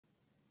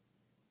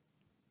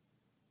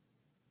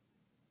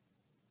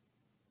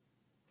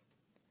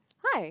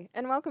Hi,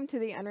 and welcome to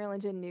the Unreal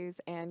Engine News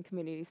and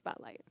Community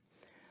Spotlight.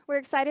 We're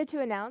excited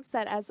to announce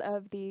that as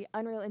of the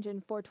Unreal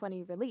Engine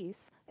 420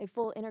 release, a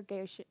full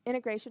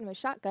integration with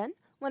Shotgun,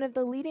 one of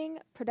the leading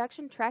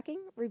production tracking,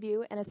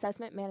 review, and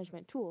assessment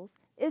management tools,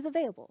 is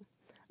available.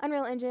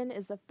 Unreal Engine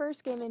is the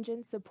first game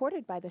engine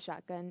supported by the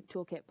Shotgun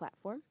Toolkit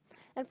platform.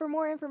 And for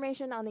more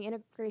information on the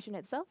integration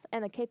itself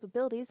and the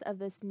capabilities of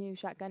this new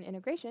Shotgun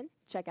integration,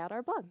 check out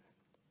our blog.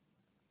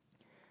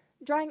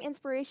 Drawing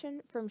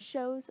inspiration from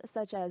shows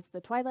such as The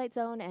Twilight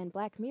Zone and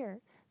Black Mirror,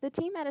 the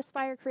team at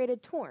Aspyr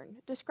created Torn,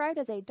 described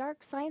as a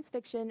dark science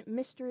fiction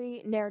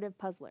mystery narrative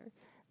puzzler.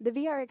 The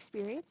VR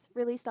experience,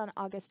 released on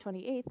August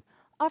 28th,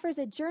 offers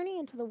a journey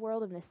into the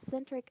world of an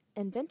eccentric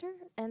inventor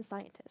and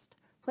scientist.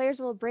 Players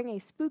will bring a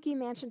spooky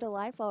mansion to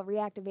life while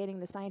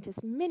reactivating the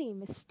scientist's many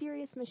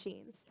mysterious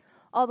machines.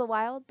 All the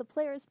while, the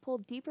player is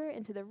pulled deeper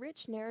into the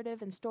rich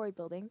narrative and story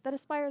building that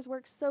Aspyr's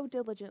worked so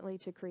diligently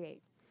to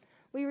create.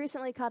 We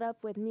recently caught up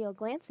with Neil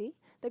Glancy,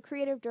 the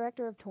creative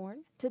director of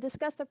Torn, to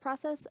discuss the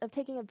process of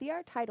taking a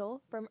VR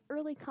title from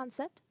early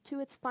concept to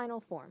its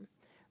final form.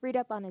 Read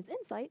up on his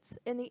insights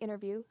in the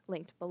interview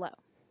linked below.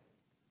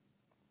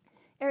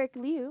 Eric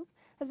Liu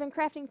has been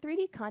crafting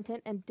 3D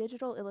content and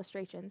digital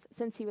illustrations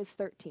since he was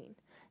 13.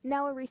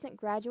 Now a recent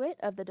graduate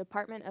of the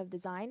Department of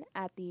Design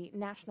at the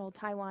National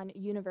Taiwan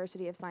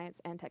University of Science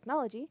and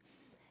Technology,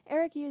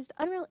 Eric used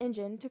Unreal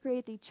Engine to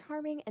create the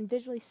charming and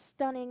visually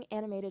stunning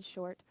animated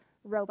short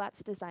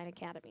Robots Design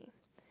Academy.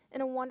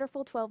 In a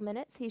wonderful 12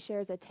 minutes, he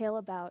shares a tale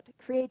about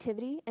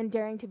creativity and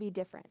daring to be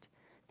different.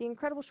 The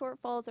incredible short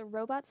follows a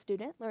robot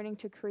student learning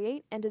to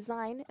create and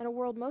design in a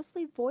world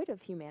mostly void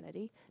of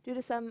humanity due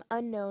to some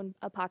unknown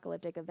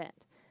apocalyptic event.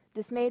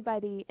 Dismayed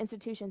by the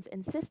institution's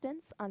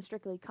insistence on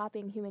strictly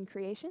copying human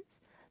creations,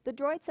 the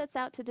droid sets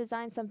out to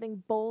design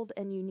something bold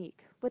and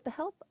unique with the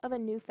help of a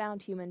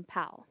newfound human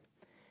pal.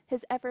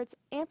 His efforts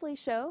amply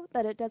show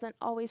that it doesn't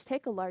always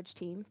take a large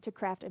team to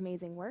craft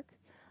amazing work.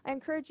 I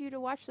encourage you to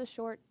watch the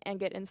short and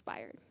get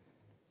inspired.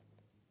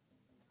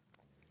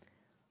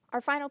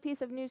 Our final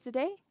piece of news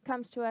today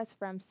comes to us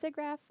from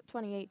SIGGRAPH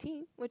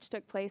 2018, which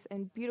took place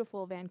in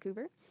beautiful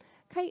Vancouver.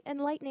 Kite and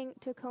Lightning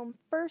took home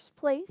first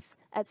place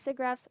at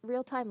SIGGRAPH's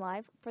Real-Time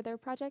Live for their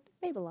project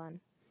Fable.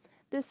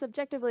 This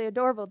subjectively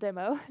adorable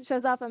demo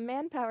shows off a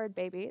man-powered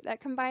baby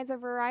that combines a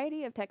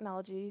variety of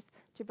technologies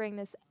to bring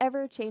this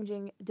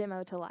ever-changing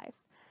demo to life.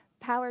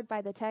 Powered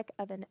by the tech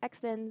of an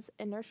Xsense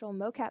inertial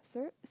mocap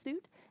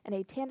suit and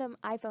a tandem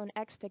iPhone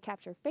X to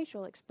capture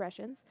facial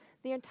expressions,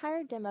 the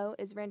entire demo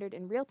is rendered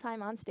in real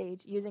time on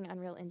stage using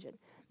Unreal Engine.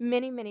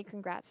 Many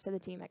congrats to the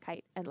team at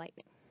Kite and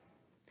Lightning.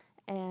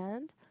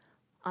 And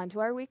on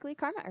to our weekly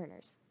Karma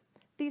earners.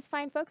 These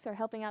fine folks are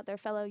helping out their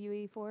fellow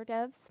UE4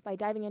 devs by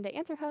diving into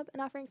AnswerHub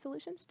and offering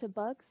solutions to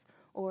bugs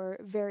or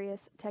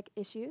various tech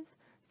issues.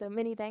 So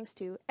many thanks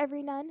to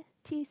Everynun,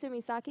 T.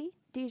 Sumisaki,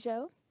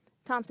 Dijo,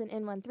 Thompson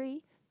N13,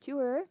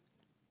 Tuer,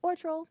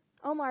 Ortrol,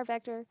 Omar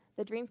Vector,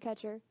 The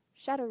Dreamcatcher,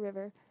 Shadow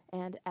River,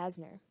 and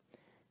Asner.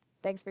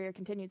 Thanks for your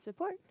continued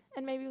support,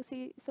 and maybe we'll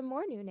see some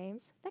more new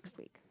names next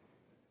week.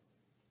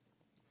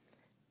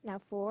 Now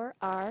for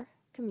our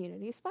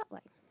community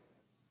spotlight.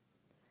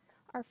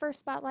 Our first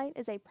spotlight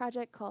is a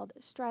project called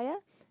Straya,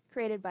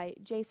 created by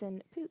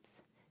Jason Poots.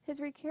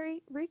 His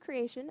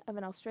recreation of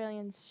an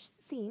Australian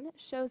scene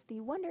shows the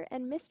wonder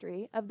and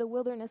mystery of the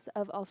wilderness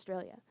of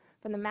Australia,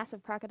 from the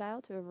massive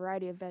crocodile to a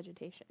variety of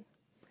vegetation.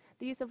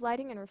 The use of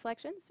lighting and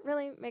reflections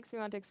really makes me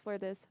want to explore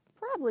this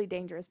probably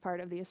dangerous part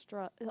of the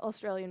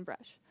Australian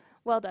brush.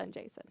 Well done,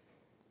 Jason.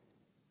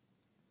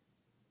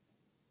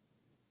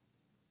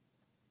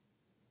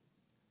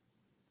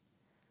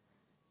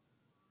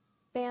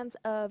 Fans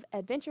of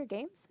adventure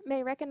games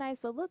may recognize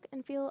the look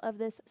and feel of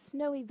this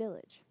snowy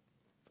village.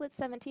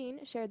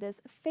 Flitz17 shared this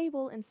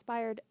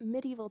Fable-inspired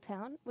medieval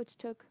town, which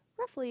took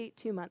roughly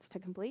 2 months to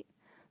complete.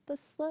 The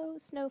slow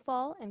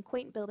snowfall and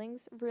quaint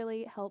buildings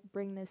really help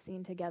bring this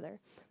scene together.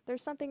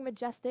 There's something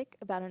majestic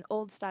about an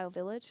old-style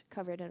village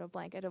covered in a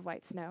blanket of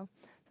white snow.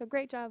 So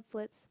great job,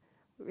 Flitz.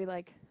 We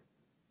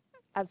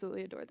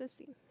absolutely adore this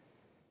scene.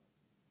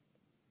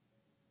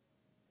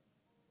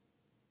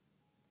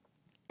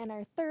 And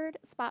our third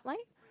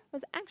spotlight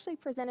was actually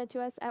presented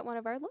to us at one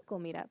of our local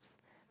meetups.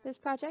 This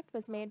project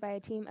was made by a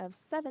team of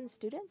 7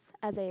 students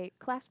as a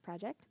class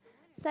project.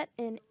 Set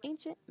in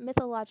ancient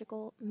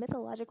mythological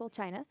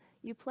China,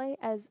 you play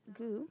as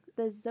Gou,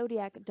 the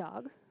Zodiac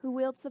Dog, who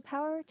wields the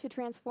power to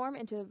transform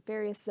into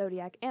various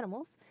zodiac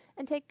animals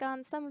and take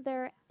on some of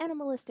their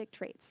animalistic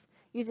traits.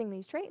 Using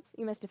these traits,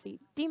 you must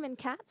defeat demon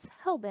cats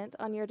hellbent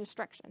on your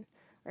destruction.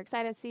 We're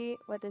excited to see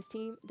what this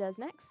team does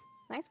next.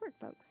 Nice work,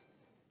 folks.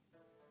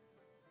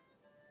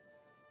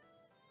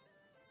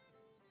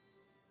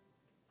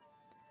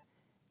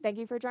 Thank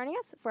you for joining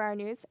us for our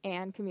news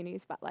and community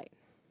spotlight.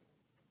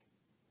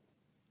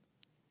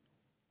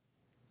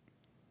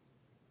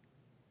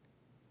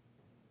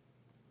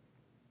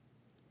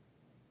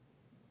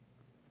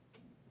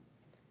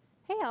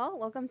 Hey all,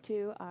 welcome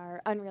to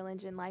our Unreal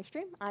Engine live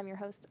stream. I'm your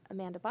host,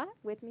 Amanda Bott.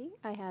 With me,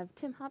 I have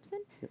Tim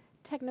Hobson,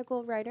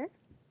 technical writer.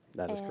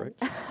 That is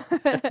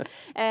correct.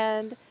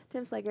 And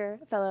Tim Slager,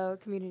 fellow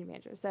community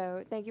manager.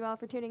 So thank you all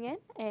for tuning in.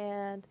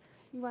 And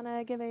you want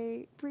to give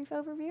a brief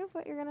overview of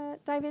what you're going to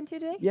dive into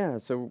today? Yeah,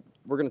 so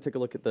we're going to take a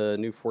look at the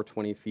new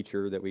 420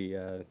 feature that we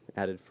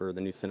added for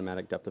the new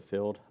cinematic depth of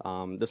field.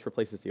 This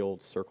replaces the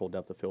old circle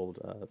depth of field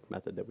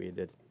method that we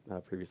did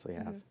previously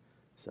have.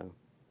 So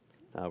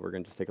we're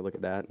going to just take a look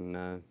at that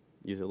and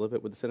use it a little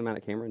bit with the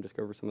cinematic camera and just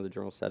go over some of the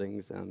general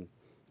settings and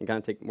kind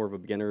of take more of a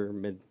beginner,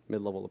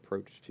 mid-level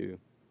approach to,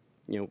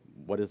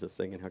 what is this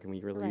thing and how can we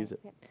really use it?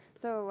 Yeah.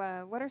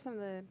 So what are some of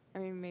the, I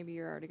mean, maybe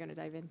you're already going to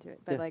dive into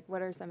it, but like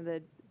what are some of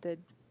the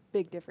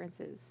big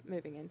differences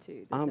moving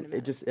into the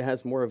cinematic? It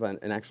has more of an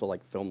actual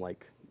like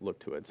film-like look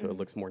to it, so it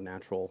looks more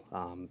natural.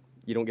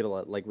 You don't get a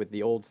lot, like with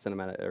the old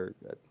cinematic or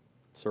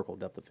circle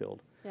depth of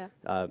field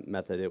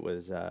method, it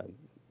was,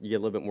 you get a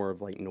little bit more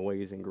of like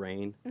noise and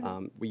grain.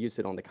 We used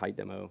it on the Kite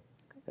demo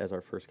as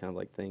our first kind of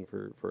like thing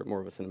for more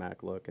of a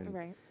cinematic look,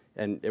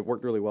 and it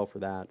worked really well for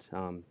that.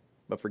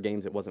 But for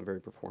games, it wasn't very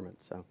performant.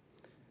 So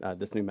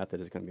this new method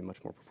is going to be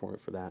much more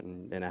performant for that,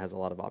 and it has a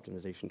lot of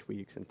optimization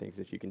tweaks and things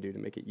that you can do to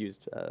make it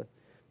used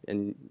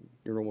in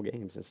your normal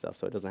games and stuff.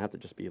 So it doesn't have to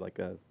just be like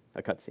a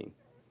cutscene.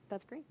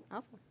 That's great.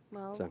 Awesome.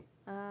 Well,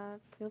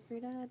 feel free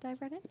to dive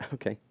right in.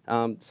 Okay.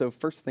 So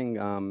first thing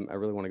I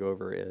really want to go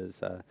over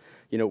is,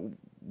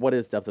 what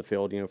is depth of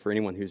field? For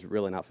anyone who's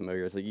really not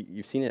familiar, so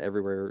you've seen it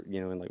everywhere,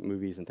 in like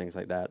movies and things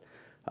like that,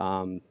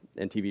 and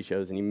TV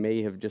shows, and you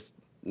may have just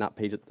not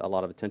paid a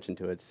lot of attention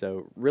to it.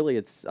 So really,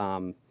 it's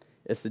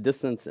the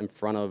distance in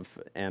front of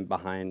and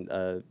behind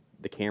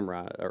the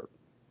camera, or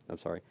I'm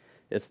sorry,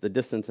 it's the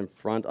distance in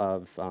front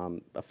of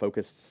a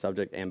focused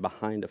subject and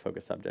behind a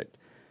focused subject.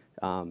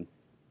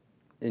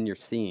 In your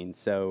scene,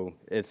 so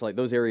it's like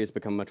those areas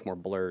become much more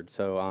blurred.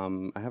 So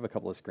I have a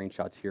couple of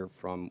screenshots here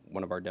from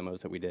one of our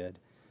demos that we did,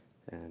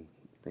 and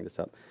bring this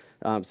up.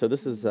 So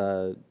this is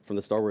from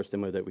the Star Wars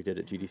demo that we did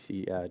at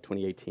GDC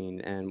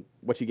 2018, and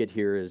what you get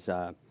here is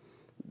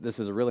this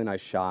is a really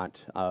nice shot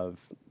of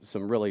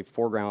some really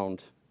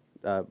foreground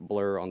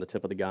blur on the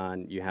tip of the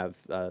gun. You have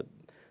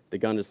the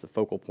gun is the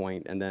focal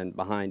point, and then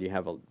behind you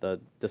have the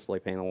display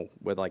panel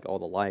with like all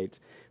the lights,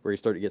 where you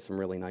start to get some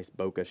really nice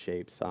bokeh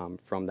shapes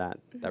from that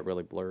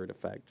really blurred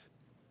effect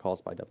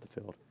caused by depth of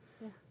field.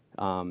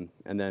 Yeah.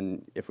 And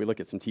then if we look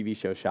at some TV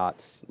show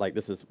shots, like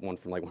this is one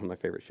from like one of my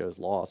favorite shows,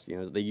 Lost.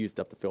 They use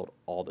depth of field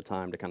all the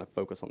time to kind of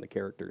focus on the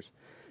characters,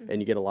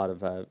 and you get a lot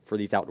of for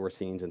these outdoor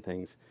scenes and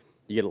things.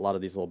 You get a lot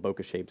of these little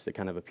bokeh shapes that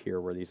kind of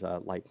appear where these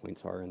light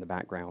points are in the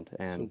background.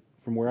 And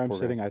so from where I'm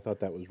sitting, I thought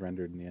that was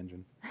rendered in the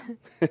engine.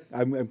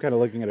 I'm kind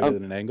of looking at it at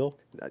an angle.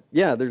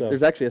 Yeah,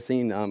 there's actually a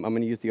scene. I'm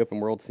going to use the open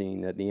world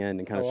scene at the end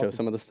and kind of show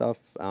some of the stuff.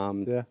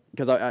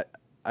 Because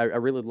I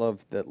really love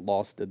that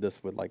Lost did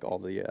this with like all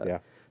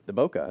the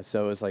bokeh.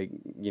 So it's like,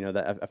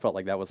 that I felt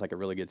like that was like a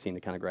really good scene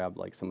to kind of grab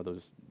like some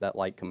of that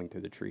light coming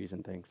through the trees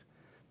and things.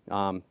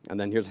 And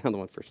then here's another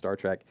one for Star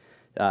Trek.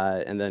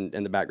 And then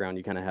in the background,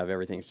 you kind of have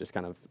everything's just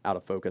kind of out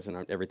of focus,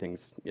 and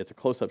it's a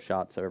close-up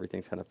shot, so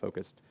everything's kind of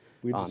focused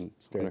We on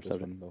just stare our at this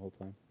subject. one the whole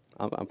time.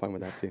 I'm fine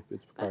with that, too.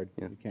 It's Picard.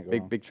 Yeah. You can't go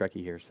wrong. Big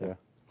Trekkie here, so.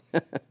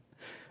 Yeah.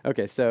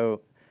 Okay,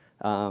 so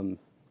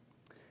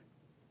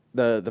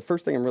the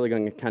first thing I'm really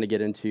going to kind of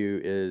get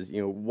into is,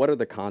 what are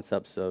the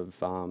concepts of,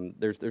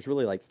 there's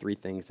really like three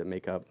things that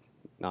make up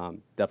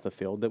depth of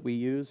field that we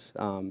use,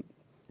 and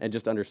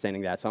just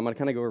understanding that. So I'm going to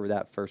kind of go over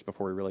that first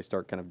before we really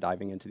start kind of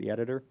diving into the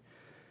editor.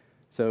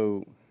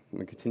 So I'm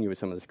going to continue with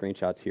some of the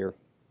screenshots here,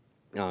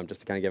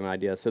 just to kind of give an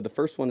idea. So the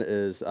first one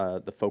is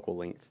the focal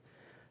length.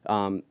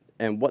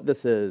 And what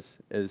this is,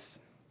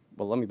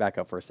 well, let me back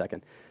up for a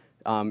second.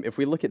 If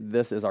we look at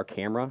this as our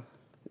camera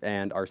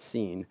and our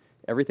scene,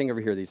 everything over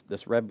here,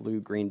 this red,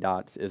 blue, green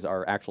dots is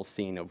our actual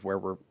scene of where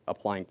we're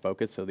applying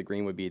focus. So the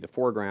green would be the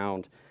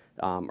foreground,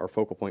 our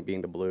focal point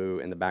being the blue,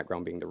 and the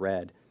background being the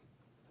red.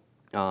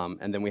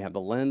 And then we have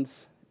the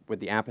lens with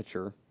the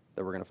aperture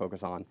that we're going to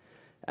focus on.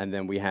 And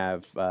then we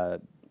have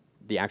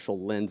the actual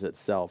lens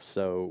itself.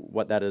 So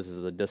what that is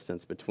a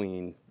distance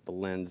between the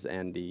lens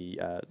and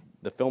the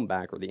film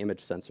back or the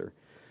image sensor,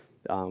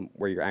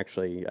 where you're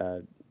actually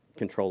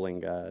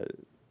controlling.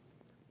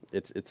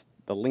 It's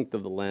the length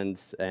of the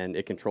lens, and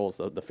it controls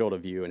the field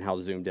of view and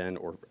how zoomed in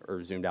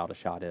or zoomed out a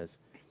shot is.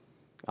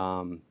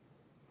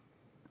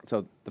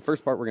 So the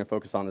first part we're going to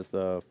focus on is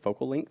the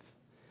focal length.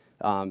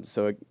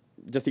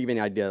 Just to give you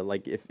an idea,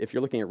 like if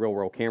you're looking at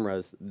real-world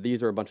cameras,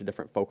 these are a bunch of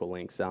different focal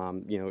lengths,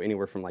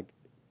 anywhere from like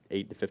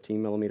 8 to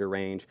 15 millimeter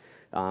range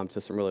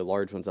to some really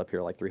large ones up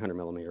here, like 300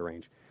 millimeter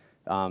range.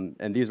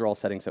 And these are all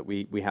settings that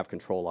we have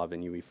control of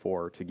in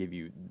UE4 to give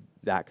you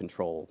that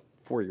control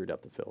for your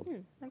depth of field.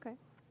 Okay.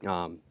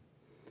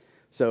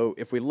 So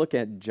if we look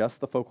at just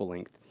the focal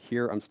length,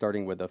 here I'm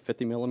starting with a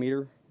 50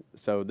 millimeter.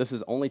 So this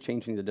is only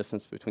changing the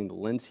distance between the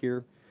lens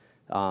here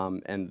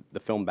and the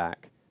film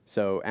back.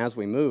 So as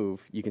we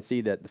move, you can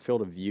see that the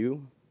field of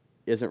view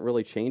isn't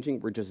really changing.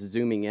 We're just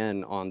zooming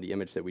in on the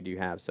image that we do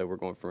have. So we're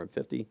going from a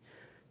 50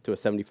 to a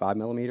 75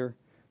 millimeter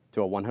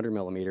to a 100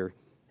 millimeter.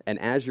 And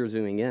as you're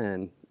zooming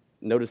in,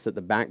 notice that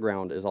the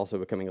background is also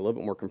becoming a little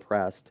bit more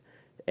compressed,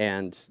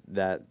 and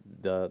that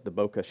the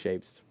bokeh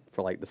shapes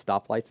for like the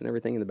stoplights and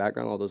everything in the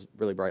background, all those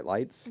really bright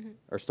lights,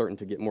 are starting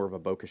to get more of a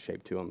bokeh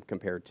shape to them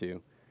compared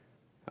to.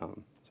 Sorry,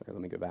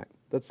 let me go back.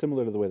 That's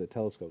similar to the way that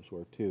telescopes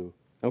work too.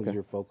 Okay. Is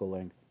your focal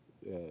length,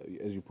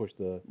 as you push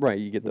the Right,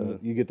 you get the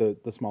you get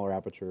the smaller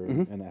aperture,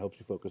 and it helps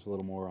you focus a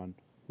little more on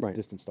Right.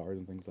 distant stars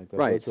and things like that.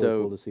 Right, So it's really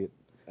so- cool to see it.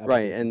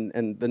 right, application.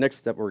 and the next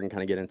step we're going to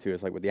kind of get into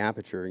is like with the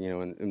aperture, you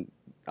know, and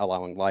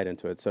allowing light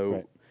into it. So,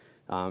 Right.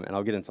 and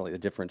I'll get into like the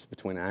difference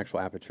between an actual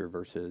aperture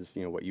versus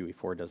what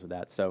UE4 does with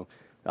that. So,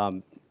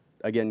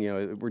 again,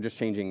 we're just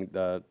changing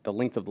the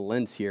length of the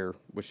lens here,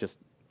 which just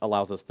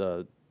allows us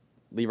to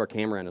leave our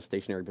camera in a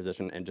stationary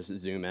position and just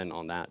zoom in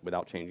on that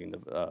without changing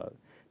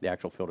the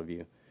actual field of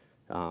view,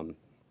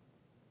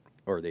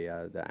 or the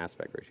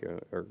aspect ratio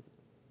or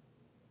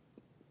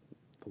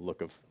the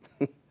look of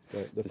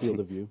The field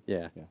of view.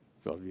 yeah, Yeah.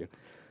 field of view.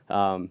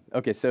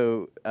 Okay,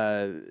 so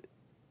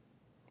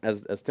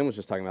as Tim was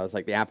just talking about, it's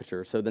like the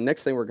aperture. So the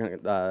next thing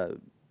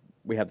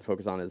we have to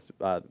focus on is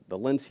the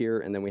lens here,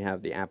 and then we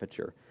have the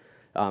aperture.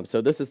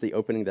 So this is the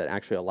opening that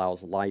actually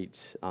allows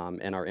light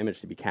and our image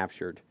to be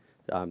captured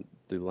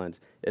through the lens.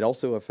 It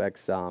also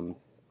affects how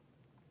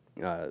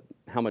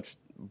much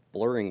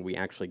blurring we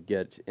actually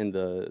get in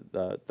the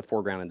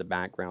foreground and the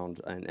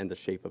background, and the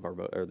shape of our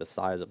or the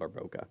size of our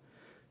bokeh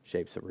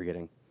shapes that we're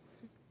getting.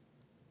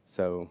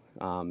 So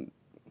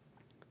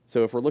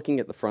so if we're looking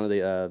at the front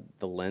of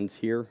the lens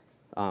here,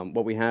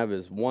 what we have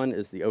is one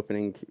is the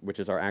opening, which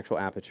is our actual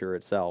aperture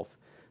itself,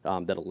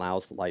 that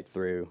allows the light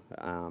through.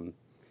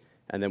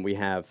 And then we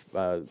have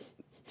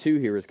two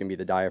here is going to be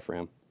the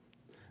diaphragm.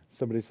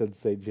 Somebody said,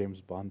 "Say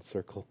James Bond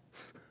circle."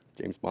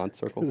 James Bond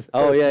circle.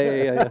 Oh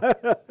yeah.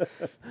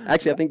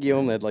 Actually, I think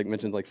Guillaume had like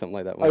mentioned like something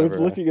like that. I was whenever,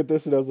 looking at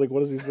this and I was like,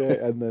 "What does he say?"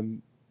 And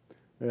then,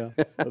 yeah,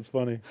 that's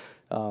funny.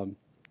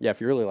 Yeah, if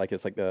you really like it,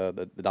 it's like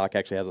the dock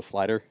actually has a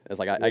slider. It's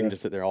like I Yeah. can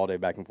just sit there all day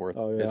back and forth.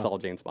 Oh, It's yeah. all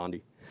James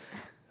Bondy.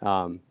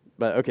 But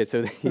okay,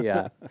 so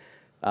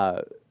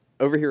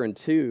over here in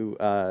 2,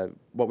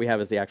 what we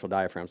have is the actual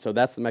diaphragm. So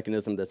that's the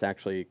mechanism that's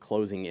actually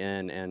closing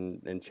in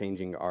and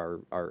changing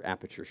our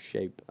aperture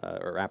shape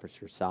or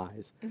aperture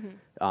size.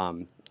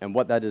 And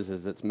what that is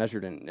it's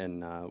measured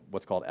in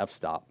what's called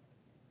f-stop.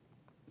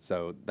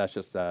 So that's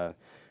just so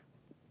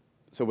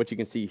what you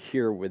can see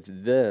here with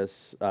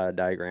this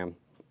diagram.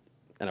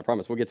 And I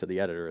promise we'll get to the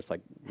editor. It's like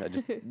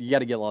you got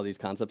to get a lot of these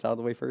concepts out of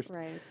the way first.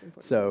 Right, it's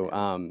important.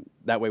 So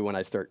that way, when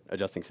I start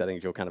adjusting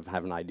settings, you'll kind of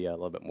have an idea a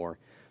little bit more.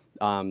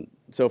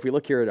 So if we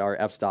look here at our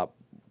f-stop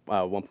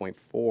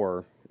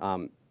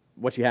 1.4,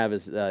 what you have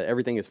is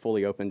everything is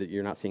fully opened.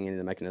 You're not seeing any of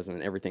the mechanism,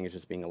 and everything is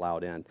just being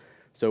allowed in.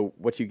 So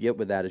what you get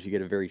with that is you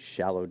get a very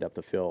shallow depth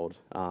of field,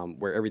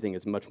 where everything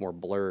is much more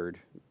blurred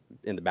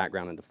in the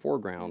background and the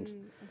foreground.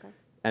 Okay.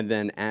 And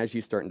then as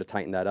you starting to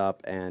tighten that up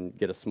and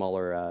get a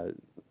smaller, a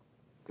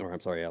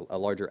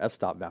larger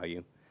f-stop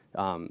value,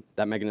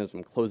 that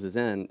mechanism closes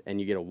in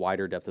and you get a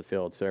wider depth of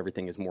field, so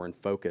everything is more in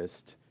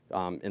focused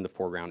in the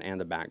foreground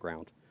and the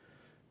background.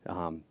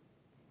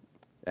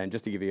 And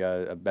just to give you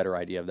a better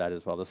idea of that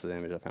as well, this is an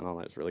image I found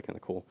online. It's really kind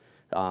of cool.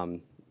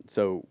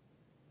 So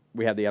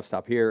we have the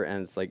f-stop here,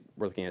 and it's like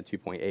we're looking at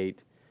 2.8,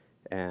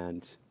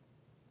 and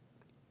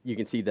you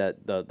can see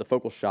that the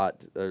focal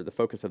shot, or the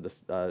focus of this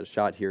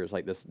shot here is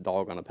like this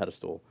dog on a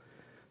pedestal.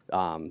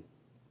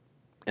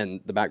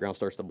 And the background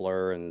starts to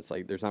blur, and it's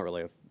like there's not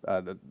really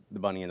the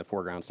bunny in the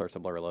foreground starts to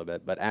blur a little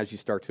bit. But as you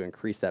start to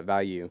increase that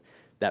value,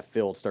 that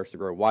field starts to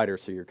grow wider,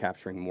 so you're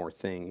capturing more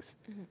things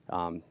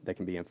that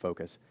can be in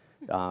focus.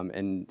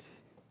 And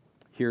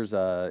here's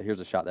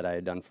a shot that I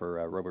had done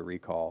for Robo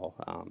Recall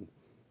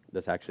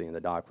that's actually in the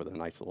dock with a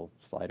nice little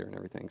slider and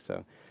everything.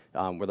 So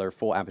with our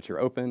full aperture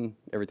open,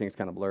 everything's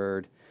kind of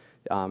blurred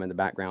in the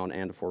background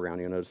and the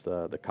foreground. You'll notice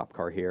the cop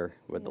car here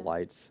with the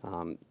lights.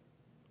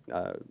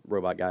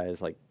 Robot guy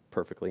is like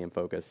perfectly in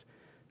focus.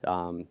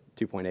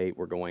 2.8,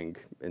 we're going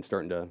and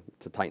starting to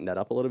tighten that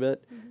up a little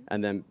bit,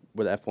 and then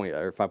with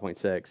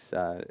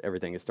 5.6,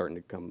 everything is starting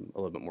to come a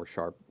little bit more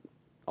sharp,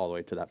 all the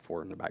way to that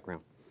 4 in the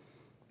background.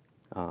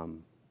 Let's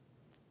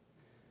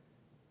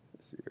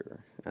see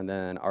here. And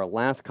then our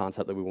last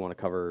concept that we want to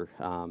cover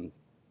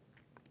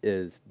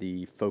is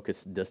the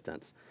focus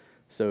distance.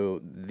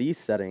 So these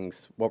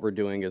settings, what we're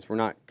doing is we're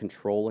not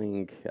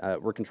controlling,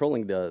 we're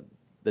controlling the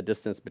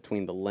distance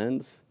between the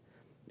lens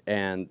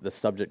and the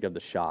subject of the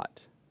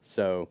shot.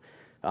 So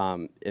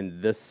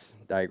in this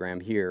diagram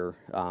here,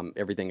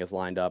 everything is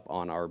lined up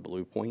on our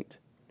blue point,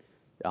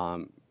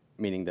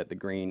 meaning that the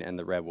green and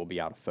the red will be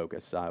out of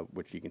focus,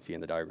 which you can see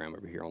in the diagram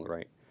over here on the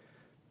right.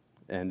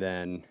 And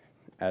then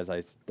as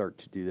I start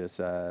to do this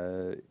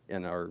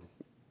in our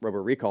Robo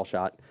Recall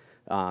shot,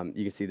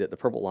 you can see that the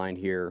purple line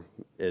here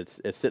is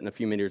sitting a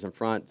few meters in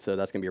front, so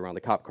that's going to be around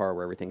the cop car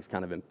where everything's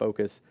kind of in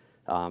focus.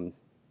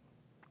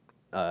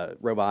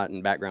 Robot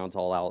and background's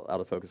all out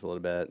of focus a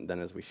little bit, and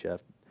then as we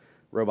shift,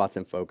 robot's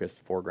in focus,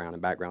 foreground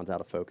and background's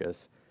out of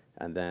focus,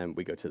 and then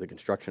we go to the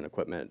construction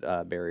equipment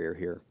barrier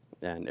here,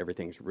 and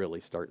everything's really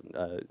starting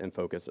in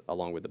focus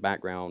along with the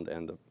background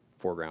and the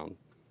foreground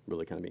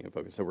really kind of being in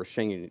focus. So we're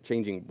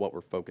changing what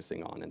we're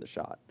focusing on in the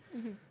shot.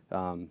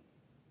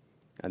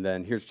 And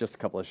then here's just a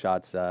couple of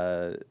shots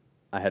I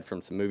had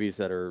from some movies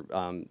that are,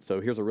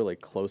 so here's a really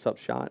close-up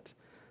shot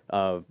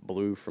of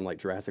Blue from like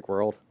Jurassic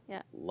World.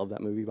 Yeah. Love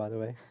that movie, by the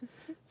way.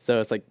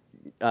 So it's like,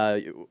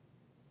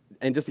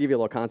 and just to give you a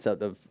little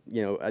concept of,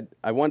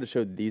 I wanted to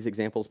show these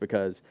examples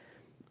because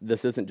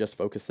this isn't just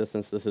focus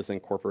distance. This is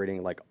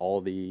incorporating like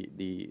all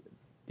the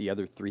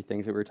other three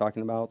things that we were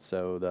talking about.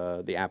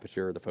 So the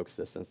aperture, the focus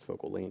distance, the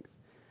focal length.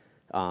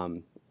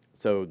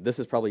 So this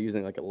is probably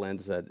using like a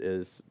lens that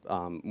is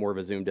more of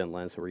a zoomed in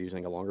lens. So we're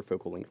using a longer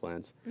focal length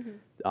lens.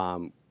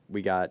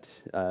 We got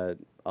a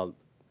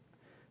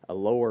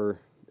lower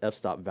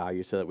f-stop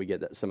value so that we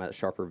get some of that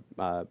sharper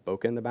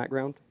bokeh in the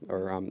background,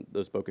 or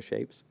those bokeh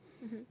shapes.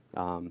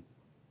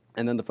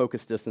 And then the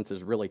focus distance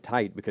is really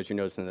tight because you're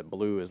noticing that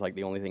Blue is like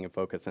the only thing in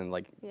focus, and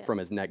like from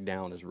his neck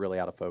down is really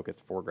out of focus.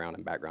 Foreground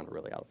and background are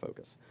really out of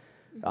focus.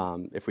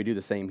 If we do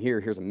the same here,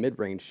 here's a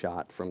mid-range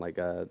shot from like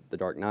The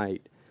Dark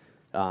Knight.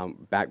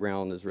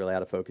 Background is really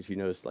out of focus. You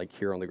notice like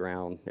here on the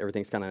ground,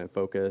 everything's kind of in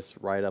focus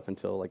right up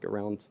until like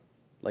around,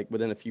 like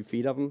within a few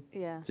feet of them.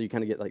 Yeah. So you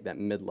kind of get like that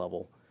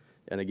mid-level.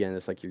 And again,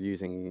 it's like you're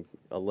using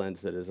a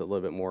lens that is a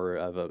little bit more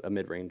of a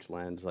mid-range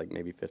lens, like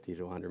maybe 50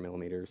 to 100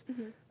 millimeters.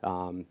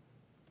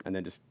 And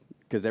then just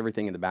because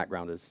everything in the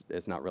background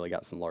is not really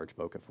got some large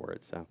bokeh for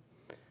it. So,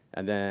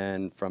 and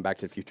then from Back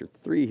to the Future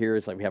 3 here,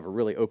 it's like we have a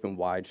really open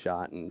wide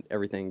shot, and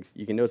everything's,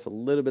 you can notice a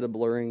little bit of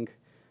blurring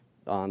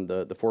on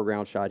the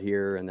foreground shot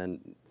here, and then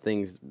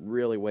things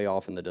really way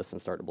off in the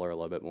distance start to blur a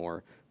little bit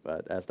more.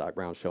 But as Doc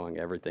Brown's showing,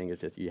 everything is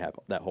just, you have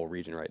that whole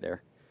region right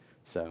there.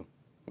 So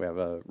we have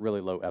a really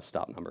low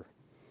f-stop number.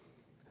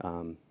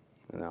 And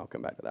I'll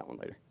come back to that one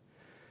later.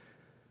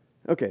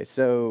 Okay,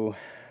 so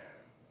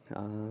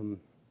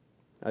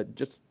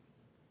just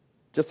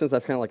since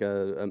that's kind of like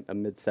a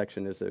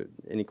midsection, is there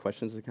any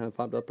questions that kind of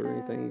popped up or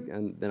anything?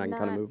 And then I can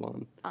kind of move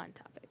on. On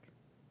topic.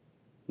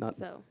 Not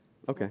So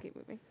okay. We'll keep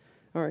moving.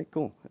 All right,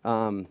 cool.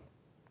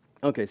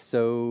 Okay,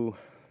 so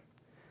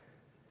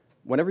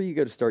whenever you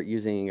go to start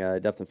using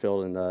depth and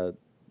field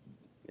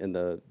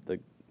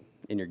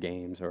in your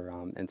games or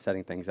and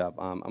setting things up,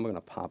 I'm going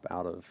to pop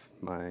out of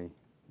my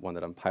one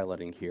that I'm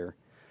piloting here.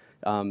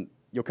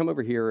 You'll come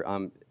over here.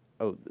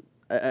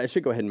 I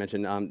should go ahead and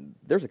mention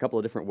there's a couple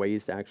of different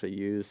ways to actually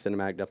use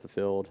cinematic depth of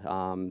field.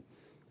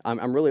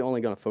 I'm really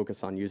only going to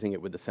focus on using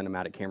it with the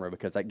cinematic camera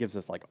because that gives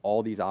us like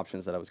all these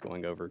options that I was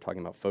going over,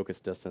 talking about focus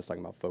distance,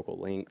 talking about focal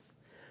length,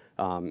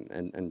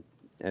 and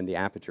the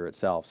aperture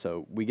itself.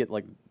 So we get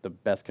like the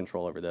best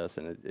control over this,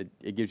 and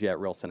it gives you that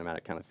real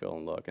cinematic kind of feel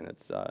and look, and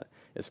it's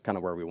kind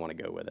of where we want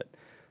to go with it.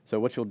 So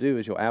what you'll do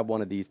is you'll add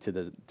one of these to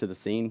the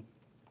scene.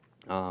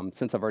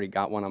 Since I've already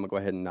got one, I'm gonna go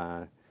ahead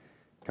and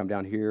come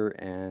down here,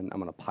 and I'm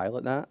gonna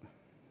pilot that.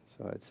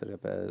 So I'd set it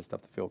up as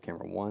depth of field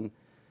camera 1,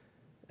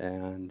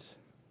 and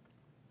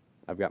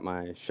I've got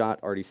my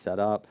shot already set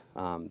up.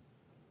 And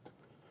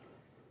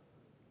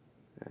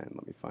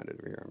let me find it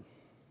over here.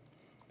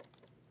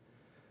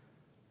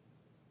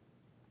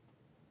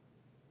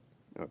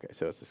 Okay,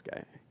 so it's this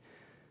guy.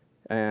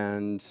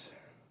 And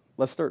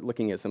let's start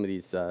looking at some of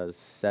these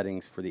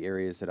settings for the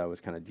areas that I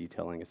was kind of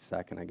detailing a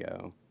second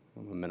ago.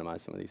 I'm going to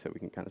minimize some of these so we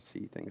can kind of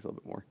see things a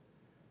little bit more.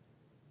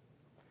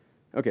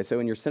 Okay, so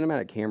in your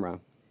cinematic camera, I'm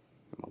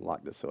going to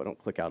lock this so I don't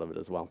click out of it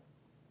as well.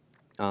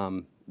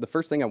 The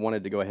first thing I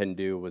wanted to go ahead and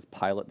do was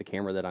pilot the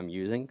camera that I'm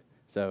using.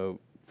 So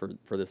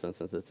for this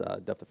instance, it's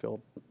depth of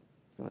field,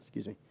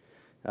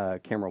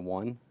 camera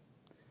 1.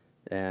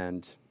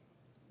 And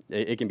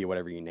it can be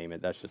whatever you name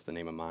it. That's just the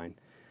name of mine.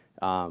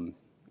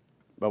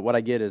 But what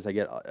I get is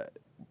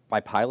by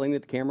piloting the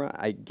camera,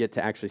 I get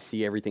to actually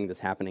see everything that's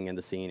happening in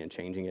the scene and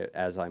changing it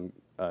as I'm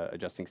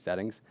adjusting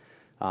settings.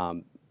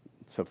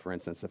 So for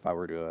instance, if I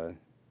were to,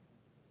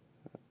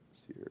 let's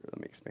see here, let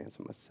me expand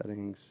some of my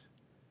settings.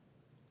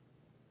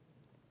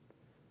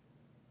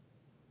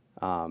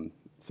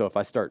 So if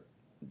I start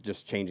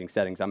just changing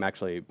settings,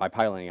 by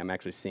piloting, I'm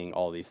actually seeing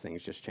all these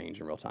things just change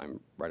in real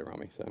time right around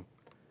me. So.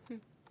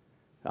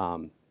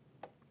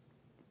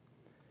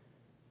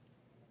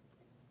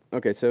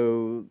 Okay,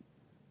 so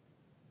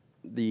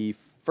the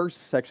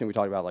first section we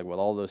talked about, like with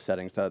all those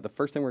settings, the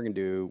first thing we're going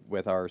to do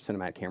with our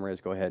cinematic camera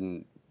is go ahead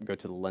and go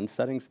to the lens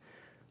settings.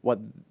 What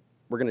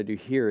we're going to do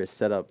here is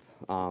set up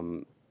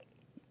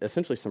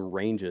essentially some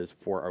ranges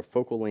for our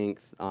focal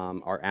length,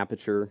 our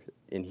aperture.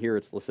 In here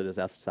it's listed as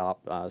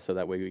f-stop, so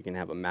that way we can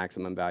have a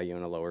maximum value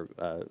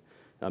and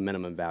a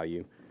minimum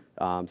value.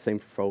 Same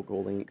for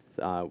focal length.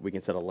 We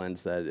can set a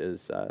lens that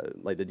is,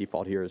 like the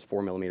default here is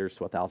 4 millimeters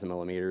to 1,000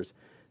 millimeters.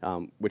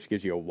 Which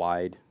gives you a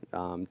wide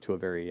to a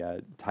very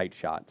tight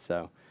shot.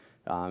 So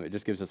it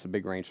just gives us a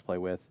big range to play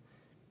with.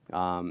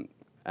 And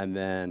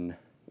then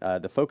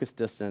the focus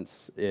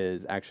distance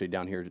is actually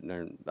down here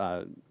in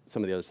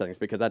some of the other settings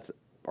because that's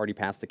already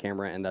past the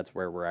camera, and that's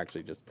where we're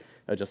actually just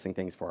adjusting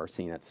things for our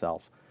scene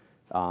itself.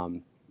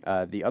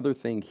 The other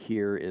thing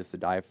here is the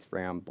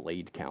diaphragm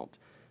blade count.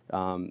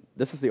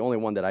 This is the only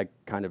one that I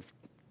kind of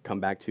come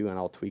back to and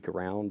I'll tweak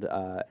around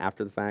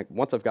after the fact.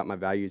 Once I've got my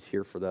values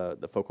here for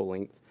the focal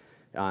length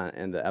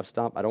and the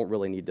f-stop, I don't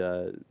really need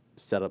to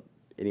set up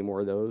any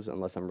more of those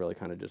unless I'm really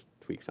kind of just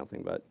tweak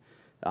something. But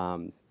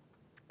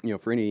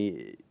for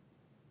any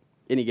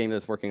game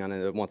that's working on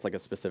it that wants like a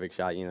specific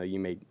shot, you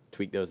may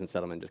tweak those and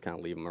set them and just kind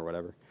of leave them or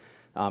whatever.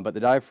 But the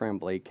diaphragm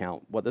blade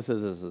count, what this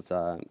is it's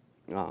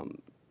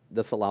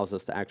this allows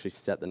us to actually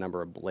set the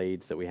number of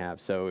blades that we have.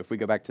 So if we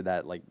go back to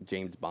that like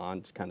James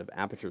Bond kind of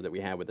aperture that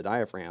we had with the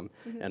diaphragm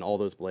and all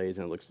those blades,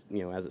 and it looks,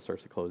 as it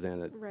starts to close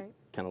in, it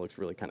kind of looks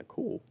really kind of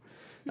cool.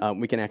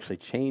 We can actually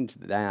change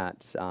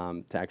that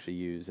to actually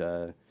use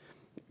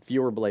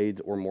fewer blades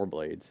or more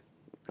blades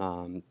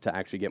to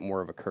actually get more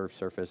of a curved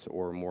surface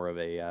or more of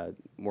a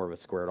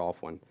squared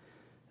off one.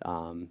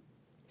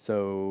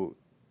 So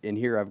in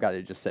here I've got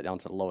it just set down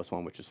to the lowest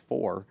one, which is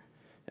 4.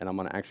 And I'm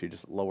going to actually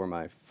just lower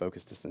my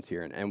focus distance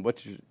here. And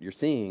what you're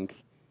seeing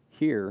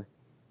here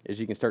is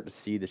you can start to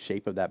see the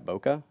shape of that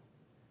bokeh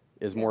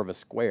is more of a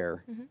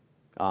square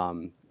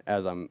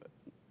as I'm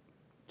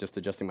just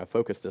adjusting my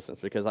focus distance,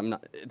 because I'm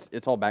not.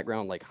 It's all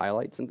background like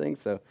highlights and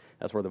things, so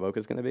that's where the bokeh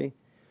is going to be.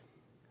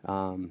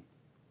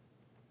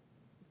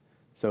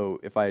 So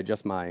if I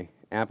adjust my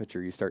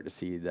aperture, you start to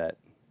see that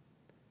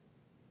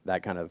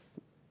kind of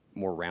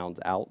more rounds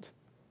out.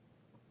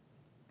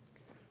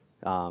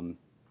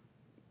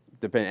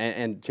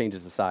 And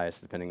changes the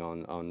size depending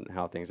on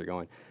how things are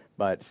going.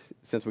 But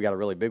since we got a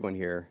really big one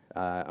here,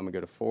 I'm going to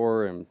go to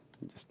 4 and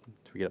just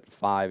tweak it up to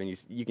 5. And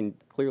you can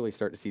clearly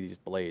start to see these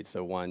blades.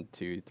 So 1,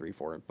 2, 3,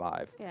 4, and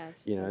 5. Yeah,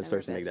 it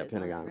starts to make that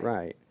pentagon.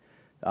 Right.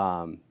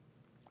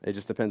 It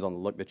just depends on the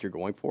look that you're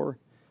going for.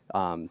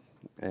 And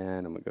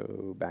I'm going to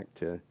go back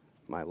to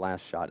my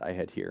last shot I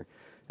had here.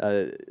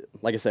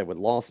 Like I said, with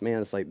Lost,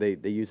 man, it's like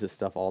they use this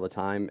stuff all the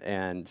time.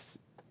 And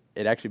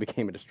it actually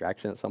became a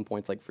distraction at some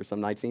points, like for some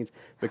night scenes,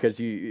 because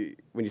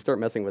when you start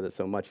messing with it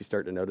so much, you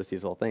start to notice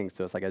these little things.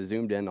 So it's like I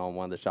zoomed in on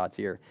one of the shots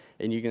here,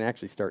 and you can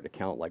actually start to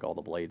count like all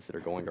the blades that are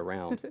going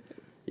around.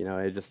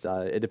 It just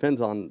it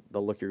depends on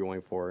the look you're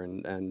going for,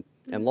 and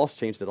Lost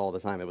changed it all the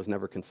time. It was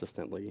never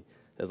consistently.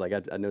 It's like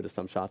I noticed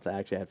some shots that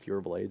actually had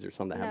fewer blades, or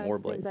some that have more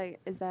blades.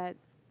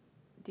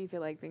 Do you feel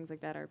like things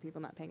like that are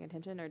people not paying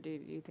attention, or do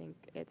you think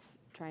it's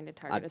trying to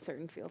target a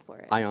certain feel for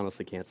it? I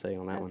honestly can't say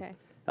on that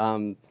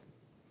one.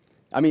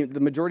 I mean, the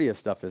majority of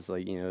stuff is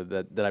like,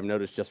 that I've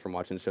noticed just from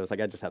watching the shows. Like,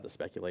 I just have to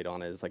speculate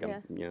on it. It's like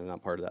I'm,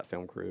 not part of that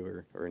film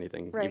crew or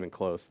anything even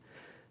close.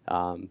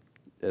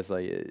 It's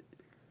like,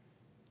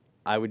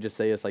 I would just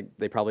say it's like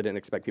they probably didn't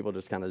expect people to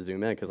just kind of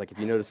zoom in, because like if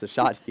you notice the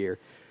shot here,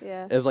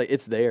 it's like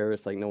it's there.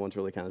 It's like no one's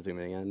really kind of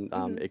zooming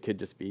in. It could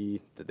just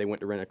be that they went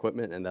to rent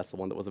equipment and that's the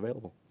one that was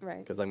available. Right.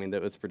 Because I mean,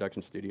 that was a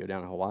production studio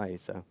down in Hawaii,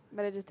 so.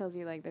 But it just tells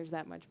you like there's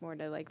that much more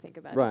to like think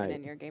about even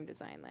in your game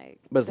design, like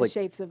but the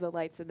shapes of the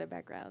lights in the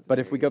background. But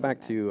if we go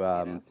back to,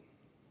 sorry,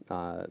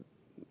 I'm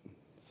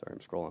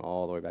scrolling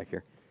all the way back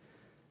here.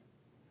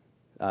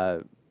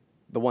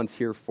 The ones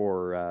here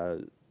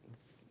for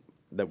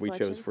that we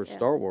chose for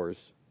Star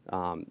Wars.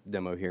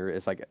 Demo here.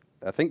 It's like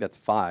I think that's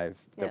 5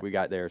 that we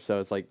got there. So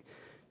it's like,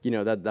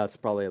 that's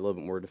probably a little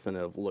bit more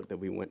definitive look that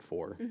we went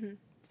for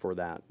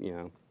that,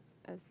 I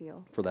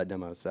feel for that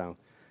demo. So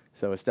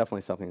it's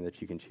definitely something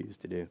that you can choose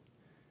to do.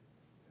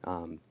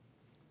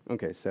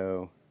 Okay,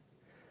 so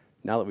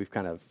now that we've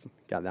kind of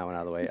got that one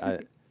out of the way,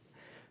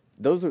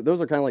 those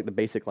are kind of like the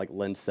basic like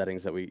lens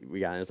settings that we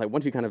got. And it's like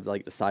once you kind of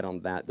like decide on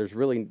that, there's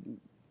really,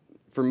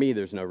 for me,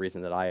 there's no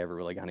reason that I ever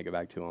really kind of go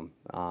back to them.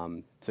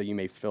 So you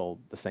may feel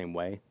the same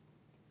way.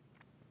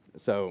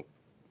 So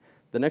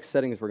the next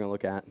settings we're going to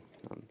look at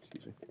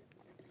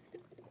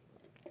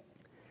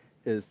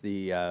is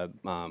the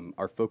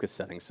our focus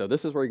settings. So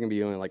this is where you're going to be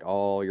doing like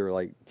all your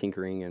like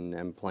tinkering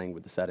and playing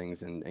with the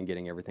settings and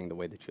getting everything the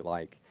way that you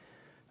like.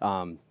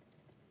 So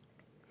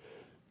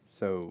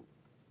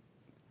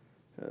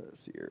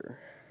let's see here.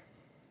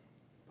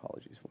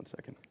 Apologies, 1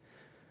 second.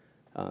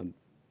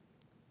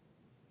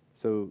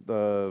 So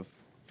the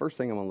first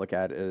thing I'm going to look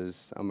at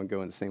is I'm going to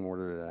go in the same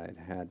order that I'd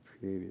had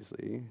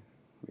previously.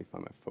 Let me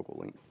find my focal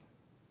length.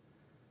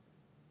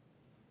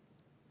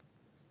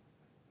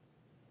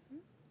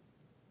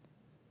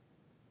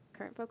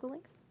 Current focal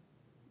length?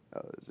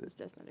 Oh, is it? It's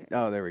just under.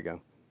 Oh, there we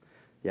go.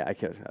 Yeah,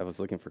 I was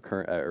looking for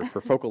current or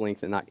for focal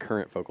length and not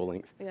current focal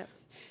length. Yep.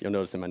 You'll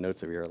notice in my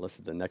notes over here I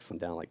listed the next one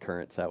down like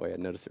current, so that way I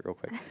notice it real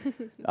quick.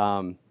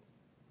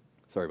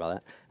 Sorry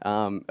about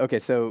that. Okay,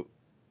 so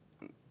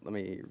let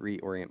me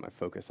reorient my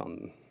focus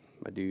on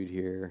my dude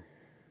here.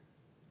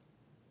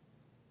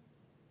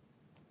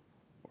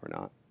 Or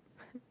not.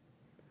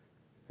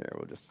 There,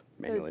 we'll just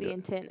manually do it. So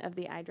is the intent of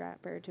the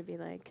eyedropper to be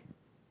like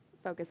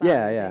focus on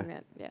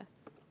everything that,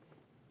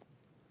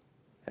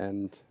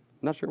 And I'm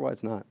not sure why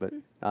it's not, but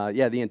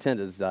the intent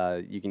is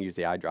you can use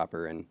the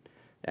eyedropper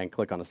and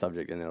click on a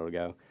subject and it'll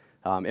go.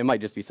 It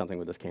might just be something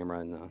with this camera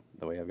and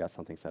the way I've got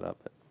something set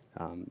up, but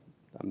I'm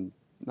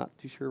not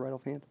too sure right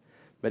offhand.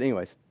 But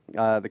anyways,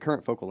 the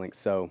current focal length.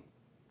 So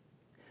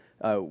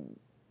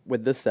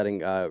with this setting,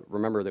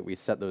 remember that we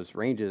set those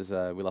ranges.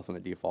 We left them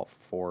at default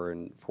for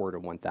 4 to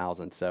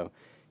 1,000. So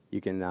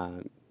you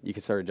can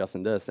start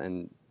adjusting this,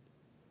 and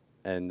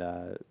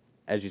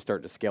as you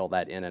start to scale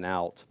that in and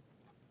out,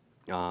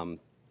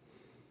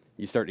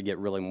 you start to get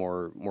really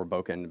more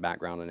bokeh in the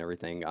background and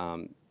everything.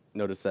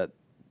 Notice that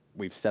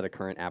we've set a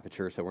current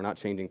aperture, so we're not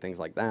changing things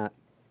like that,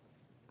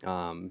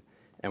 and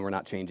we're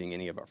not changing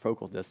any of our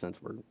focal distance.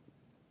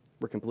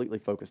 We're completely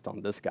focused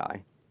on this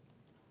guy,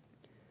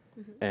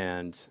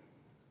 and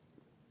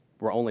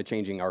we're only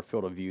changing our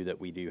field of view that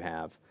we do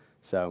have.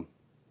 So,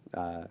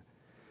 so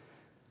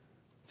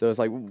it's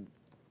like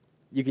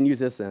you can use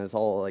this, and it's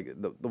all like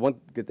the one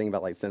good thing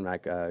about like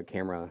cinematic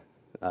camera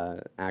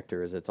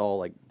actor is it's all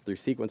like through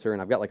sequencer,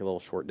 and I've got like a little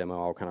short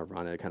demo I'll kind of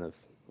run it.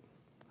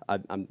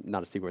 I'm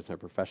not a sequencer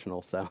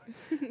professional, so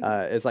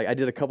it's like I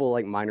did a couple of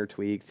like minor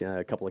tweaks,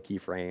 a couple of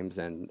keyframes,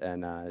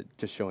 and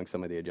just showing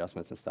some of the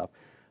adjustments and stuff.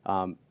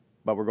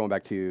 But we're going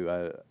back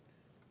to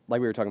like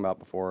we were talking about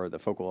before, the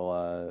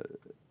focal.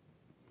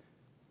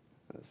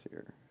 Let's see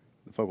here.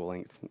 The focal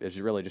length is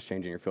really just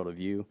changing your field of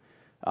view.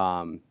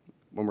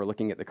 When we're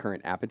looking at the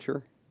current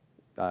aperture,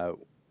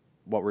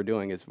 what we're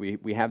doing is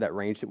we have that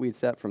range that we'd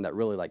set from that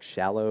really like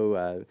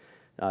shallow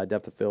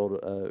depth of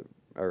field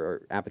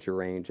or aperture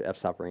range,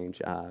 f-stop range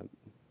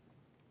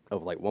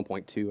of like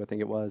 1.2, I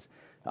think it was,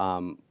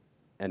 and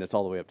it's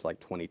all the way up to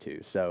like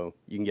 22. So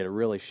you can get a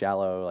really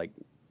shallow like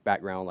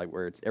background, like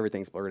where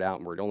everything's blurred out,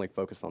 and we're only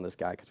focused on this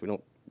guy because we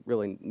don't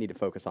really need to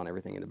focus on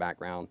everything in the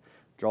background.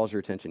 Draws your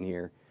attention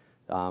here.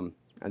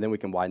 And then we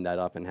can widen that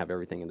up and have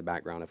everything in the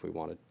background if we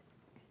wanted.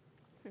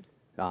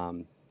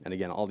 And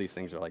again, all these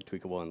things are like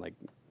tweakable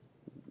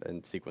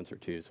and sequencer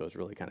too, so it's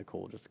really kind of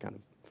cool just to kind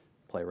of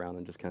play around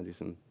and just kind of do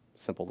some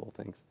simple little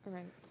things.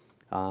 Right.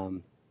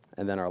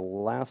 And then our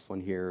last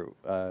one here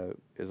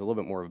is a little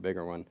bit more of a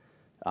bigger one.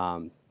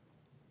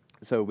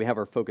 So we have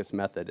our focus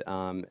method,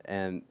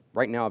 and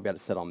right now I've got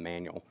it set on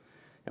manual.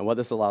 And what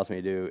this allows me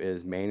to do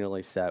is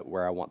manually set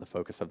where I want the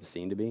focus of the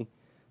scene to be.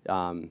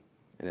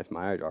 And if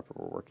my eyedropper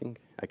were working,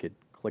 I could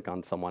click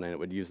on someone and it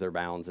would use their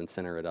bounds and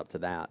center it up to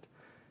that.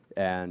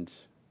 And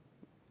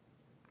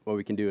what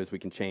we can do is we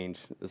can change.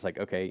 It's like,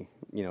 okay,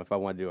 you know, if I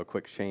want to do a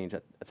quick change, I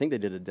think they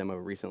did a demo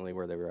recently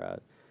where they were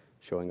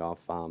showing off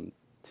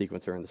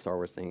sequencer and the Star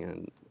Wars thing,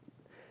 and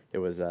it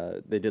was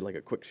they did like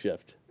a quick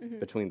shift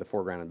between the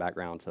foreground and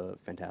background to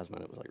Phantasma,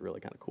 and it was like really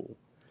kind of cool.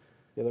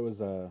 Yeah, that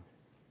was a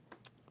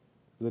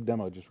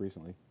demo just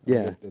recently.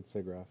 Yeah. At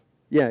SIGGRAPH.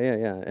 Yeah,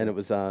 and it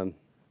was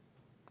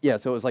yeah,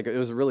 so it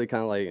was really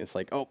kind of like, it's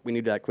like, oh, we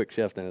need that quick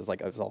shift, and it's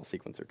like, it was all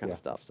sequencer kind of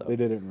stuff. So they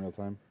did it in real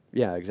time.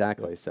 Yeah,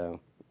 exactly. Yeah.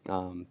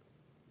 So,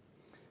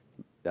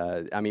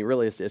 I mean,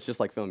 really, it's just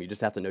like film. You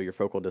just have to know your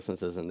focal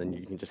distances, and then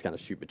you can just kind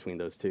of shoot between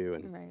those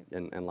two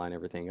and line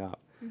everything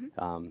up.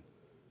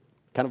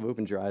 Kind of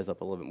opens your eyes up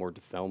a little bit more to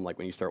film, like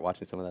when you start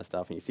watching some of that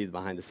stuff and you see the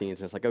behind the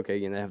scenes, and it's like, okay,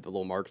 you know, they have the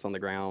little marks on the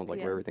ground, like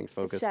where everything's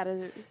focused. It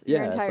shadows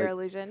your entire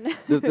illusion.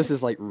 This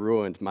has like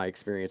ruined my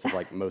experience of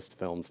like most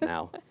films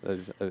now.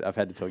 I've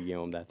had to tell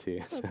Guillaume that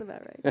too. That's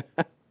about right.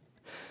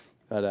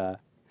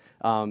 But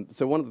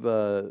so one of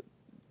the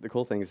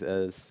cool things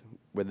is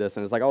with this,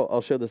 and it's like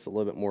I'll show this a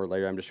little bit more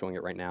later. I'm just showing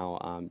it right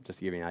now, just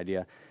to give you an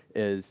idea.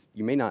 Is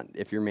you may not,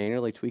 if you're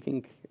manually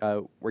tweaking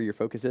where your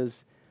focus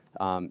is,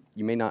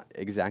 you may not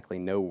exactly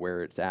know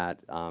where it's at,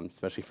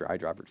 especially if your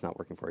eyedropper it's not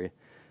working for you.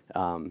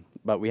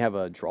 But we have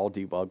a draw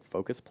debug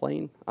focus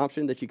plane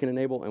option that you can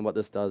enable, and what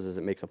this does is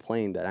it makes a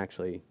plane that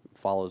actually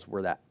follows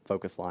where that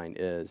focus line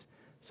is.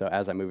 So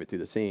as I move it through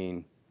the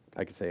scene,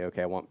 I can say,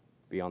 okay, I want to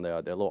be on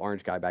the little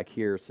orange guy back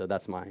here, so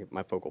that's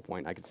my focal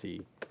point. I can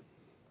see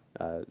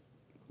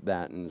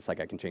that, and it's like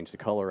I can change the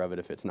color of it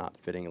if it's not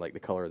fitting like the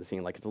color of the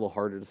scene. Like it's a little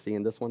harder to see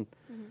in this one,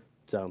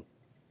 so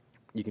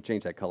you can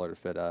change that color to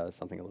fit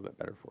something a little bit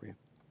better for you.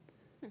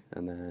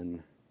 And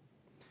then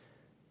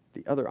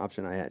the other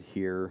option I had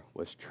here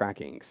was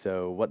tracking.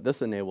 So what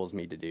this enables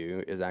me to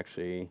do is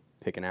actually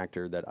pick an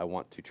actor that I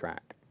want to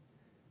track.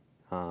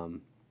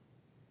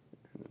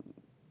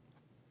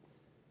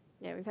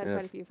 Yeah, we've had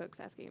quite a few folks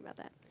asking about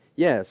that.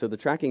 Yeah, so the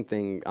tracking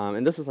thing,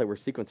 and this is like where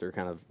sequencer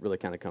really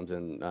comes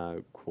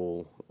in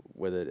cool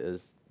with it,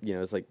 is, you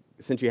know, it's like,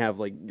 since you have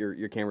like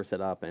your camera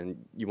set up and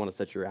you want to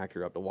set your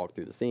actor up to walk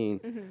through the scene,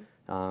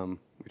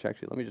 which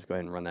actually, let me just go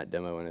ahead and run that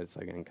demo, and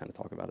I can kind of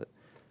talk about it.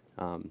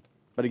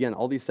 But again,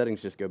 all these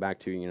settings just go back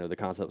to, you know, the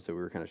concepts that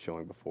we were kind of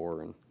showing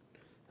before, and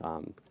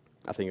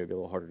I think it would be a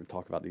little harder to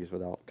talk about these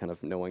without kind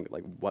of knowing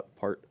like what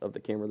part of the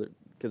camera,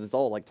 because it's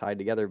all like tied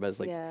together, but it's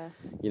like,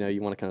 you know,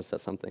 you want to kind of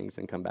set some things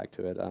and come back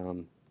to it. Let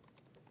me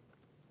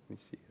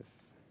see if...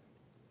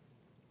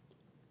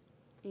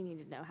 You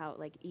need to know how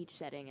like each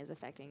setting is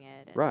affecting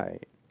it.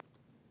 Right.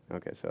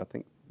 Okay, so I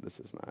think this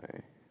is my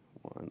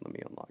one. Let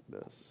me unlock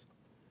this.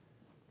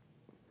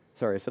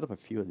 Sorry, I set up a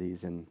few of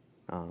these, and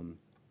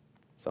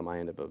some I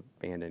ended up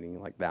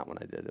abandoning, like that one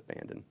I did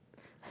abandon.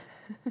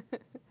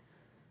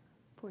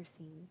 Poor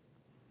scene.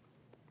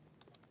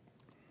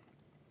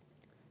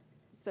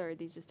 So are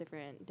these just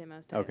different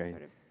demos to sort of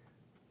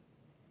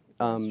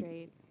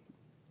demonstrate?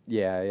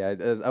 Yeah.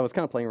 I was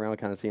kind of playing around,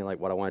 kind of seeing like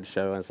what I wanted to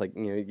show, and it's like,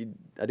 you know,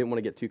 I didn't want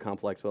to get too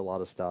complex with a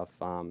lot of stuff.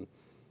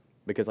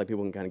 because like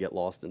people can kind of get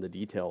lost in the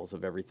details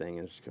of everything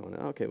and just going,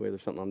 oh, okay, wait,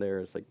 there's something on there.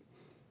 It's like,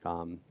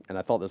 and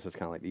I thought this was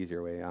kind of like the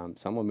easier way. So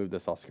I'm gonna move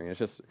this off screen. It's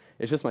just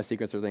my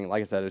sequencer thing.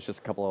 Like I said, it's just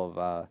a couple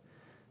of.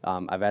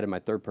 I've added my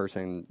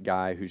third-person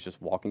guy who's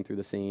just walking through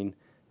the scene.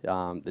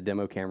 The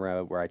demo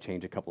camera where I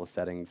change a couple of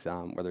settings,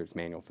 whether it's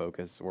manual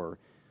focus or,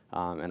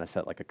 and I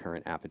set like a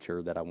current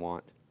aperture that I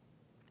want.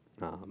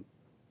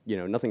 You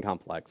know, nothing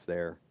complex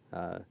there.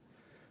 I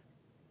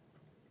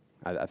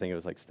think it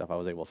was like stuff I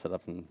was able to set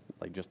up in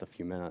like just a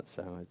few minutes.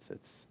 So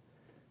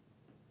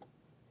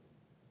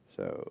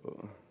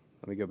so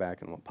let me go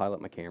back and we'll pilot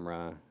my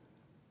camera.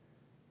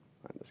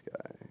 Find this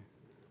guy.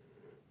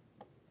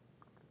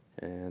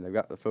 And I've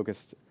got the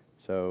focus.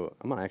 So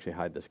I'm gonna actually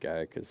hide this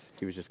guy because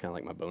he was just kind of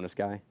like my bonus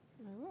guy.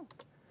 Oh.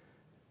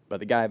 But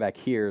the guy back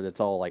here that's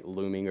all like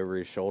looming over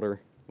his shoulder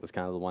was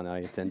kind of the one I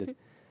intended.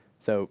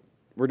 So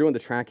we're doing the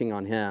tracking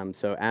on him.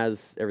 So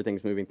as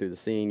everything's moving through the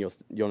scene,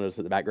 you'll notice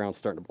that the background's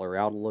starting to blur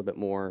out a little bit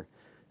more.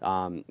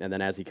 And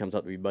then as he comes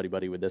up to be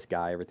buddy-buddy with this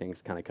guy,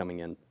 everything's kind of coming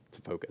in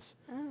to focus.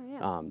 Oh,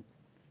 yeah.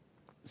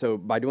 So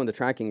by doing the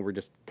tracking, we're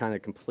just kind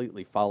of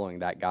completely following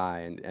that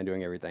guy and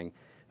doing everything.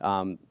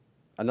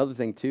 Another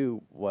thing,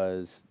 too,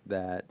 was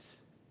that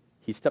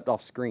he stepped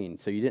off screen,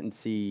 so you didn't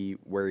see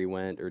where he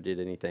went or did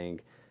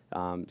anything.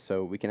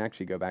 So we can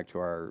actually go back to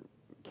our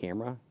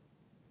camera.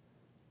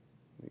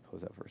 Let me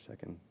close that for a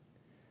second.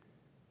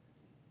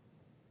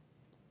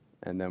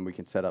 And then we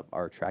can set up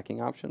our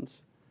tracking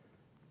options.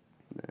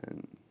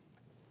 And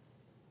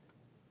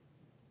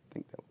I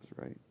think that was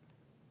right.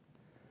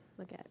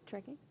 Look at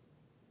tracking.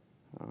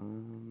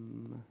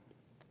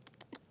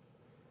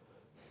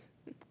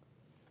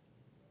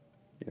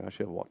 You know, I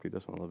should have walked through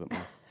this one a little bit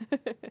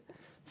more.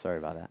 Sorry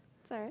about that.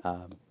 It's all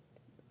right.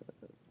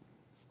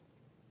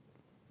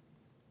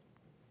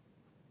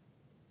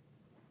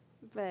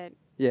 But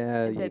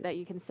Yeah. is it that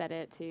you can set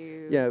it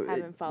to Yeah, have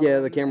him it, follow yeah.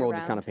 The him camera will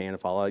just kind around? of pan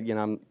and follow. You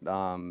know,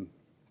 I'm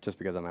just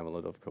because I'm having a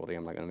little difficulty,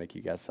 I'm not going to make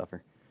you guys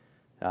suffer.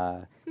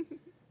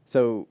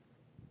 So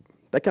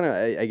that kind of,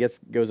 I guess,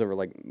 goes over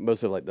like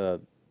most of like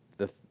the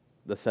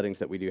settings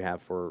that we do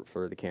have for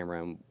the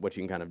camera and what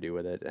you can kind of do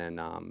with it,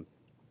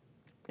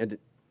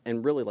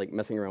 and really like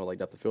messing around with like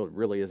depth of field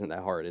really isn't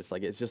that hard. It's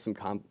like it's just some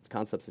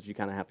concepts that you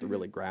kind of have to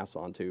really grasp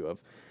onto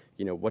of,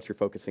 you know, what you're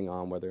focusing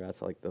on, whether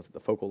that's like the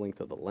focal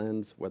length of the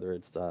lens, whether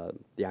it's the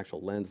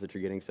actual lens that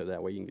you're getting, so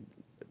that way you can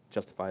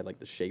justify like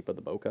the shape of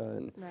the bokeh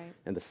and Right.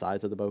 and the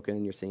size of the bokeh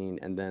in your scene,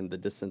 and then the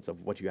distance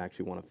of what you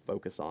actually want to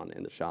focus on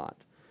in the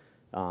shot.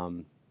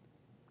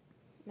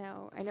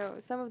 Now, I know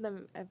some of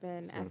them have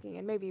been So- asking,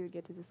 and maybe you would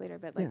get to this later,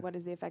 but like, Yeah. what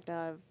is the effect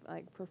of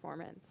like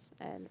performance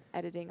and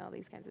editing all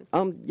these kinds of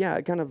things? Yeah,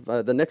 kind of.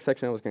 The next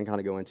section I was going to kind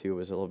of go into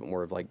was a little bit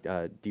more of like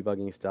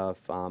debugging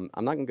stuff. I'm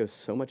not going to go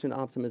so much into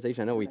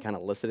optimization. I know we Okay. kind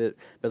of listed it,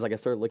 but as like I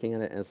started looking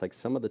at it, and it's like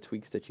some of the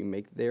tweaks that you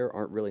make there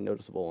aren't really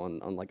noticeable on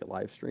like a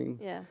live stream.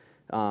 Yeah.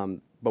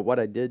 But what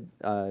I did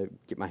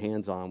get my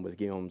hands on was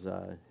Guillaume's.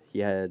 He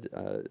had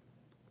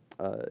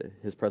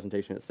his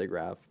presentation at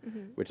SIGGRAPH,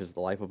 which is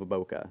the life of a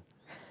bokeh,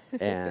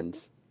 and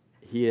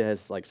he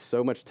has like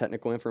so much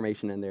technical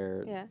information in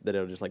there Yeah. that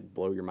it'll just like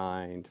blow your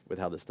mind with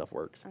how this stuff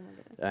works. Oh my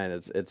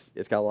goodness. And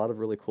it's got a lot of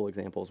really cool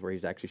examples where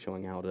he's actually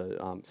showing how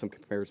to some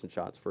comparison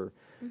shots for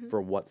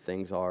what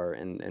things are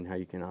and how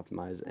you can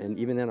optimize. And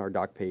even in our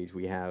doc page,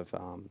 we have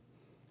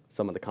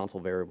some of the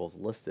console variables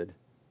listed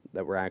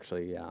that were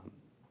actually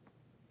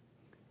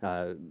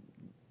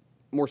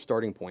more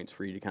starting points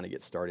for you to kind of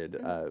get started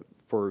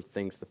for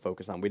things to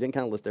focus on. We didn't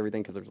kind of list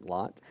everything because there's a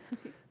lot,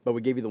 but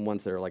we gave you the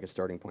ones that are like a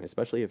starting point,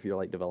 especially if you're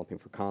like developing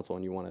for console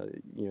and you want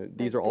to, you know,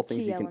 these Like are all the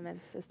things key you can.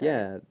 elements to start.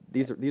 Yeah,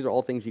 these are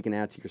all things you can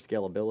add to your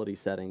scalability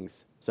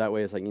settings. So that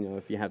way, it's like, you know,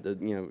 if you have the,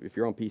 you know, if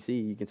you're on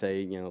PC, you can say,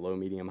 you know, low,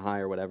 medium, high,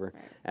 or whatever.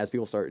 Right. As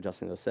people start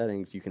adjusting those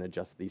settings, you can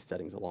adjust these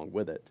settings along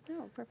with it,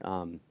 Oh, perfect.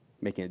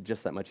 making it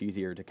just that much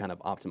easier to kind of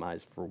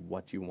optimize for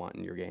what you want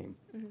in your game.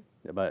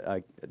 Mm-hmm. But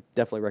I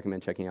definitely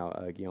recommend checking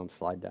out Guillaume's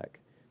slide deck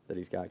that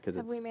he's got, because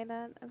Have we it's made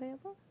that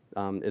available?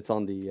 it's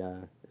on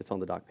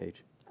the doc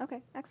page. Okay,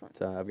 excellent.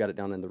 So I've got it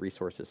down in the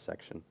resources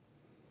section.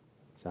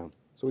 So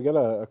So we got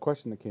a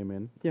question that came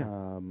in Yeah.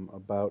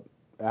 about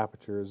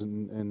apertures,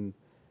 and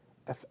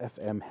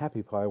FFM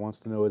Happy Pie wants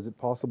to know, is it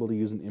possible to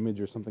use an image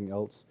or something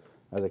else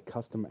as a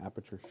custom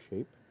aperture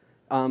shape?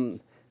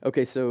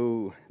 okay,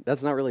 so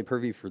that's not really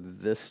purview for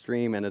this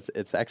stream, and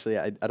it's actually,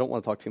 I don't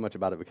want to talk too much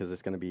about it because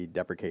it's going to be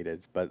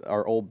deprecated, but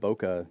our old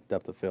bokeh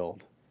depth of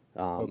field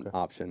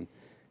option,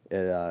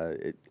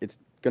 it's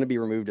going to be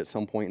removed at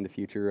some point in the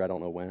future. I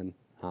don't know when.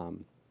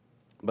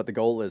 But the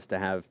goal is to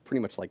have pretty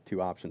much like two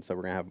options. So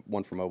we're going to have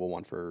one for mobile,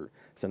 one for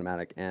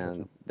cinematic.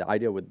 And the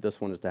idea with this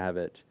one is to have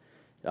it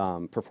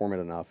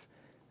performant enough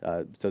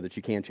so that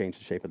you can change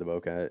the shape of the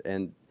bokeh.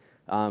 And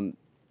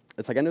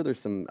it's like, I know there's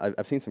some,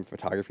 I've seen some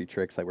photography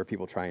tricks like where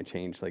people try and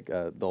change, like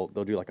they'll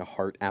do like a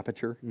heart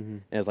aperture.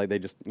 And it's like they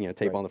just, you know,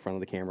 tape on the front of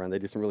the camera, and they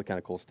do some really kind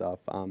of cool stuff.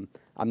 I'm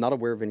not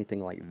aware of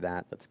anything like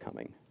that that's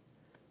coming.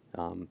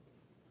 All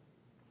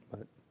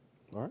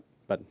right.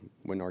 But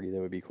wouldn't argue that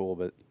would be cool,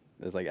 but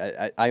It's like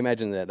I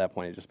imagine that at that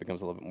point it just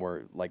becomes a little bit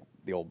more like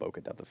the old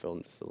bokeh depth of field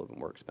and just a little bit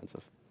more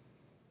expensive.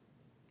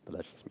 But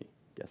that's just me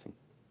guessing.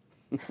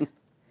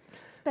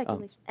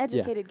 Speculation, yeah.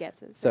 educated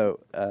guesses. So,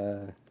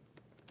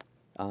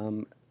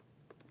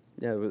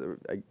 yeah,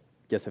 I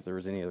guess if there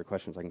was any other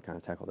questions, I can kind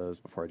of tackle those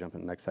before I jump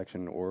in the next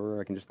section, or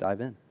I can just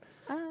dive in.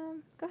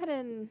 Go ahead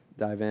and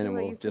Dive in do and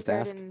what we'll you've just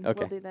prepared ask. and Okay.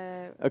 we'll do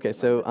the Okay, ones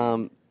so at the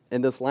end.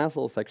 in this last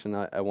little section,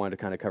 I wanted to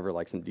kind of cover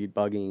like some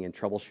debugging and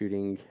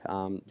troubleshooting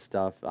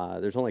stuff.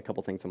 There's only a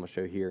couple things I'm going to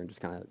show here, and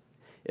just kind of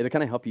it'll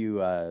kind of help you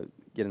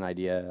get an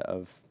idea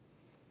of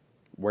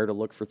where to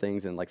look for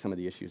things and like some of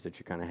the issues that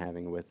you're kind of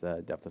having with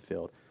depth of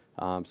field.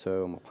 So I'm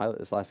going to pilot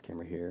this last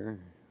camera here.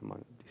 I'm going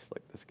to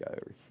deselect this guy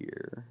over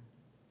here.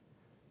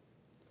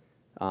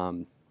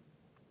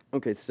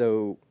 Okay,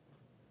 so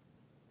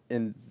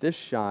in this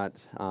shot,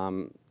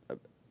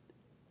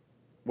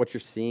 what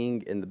you're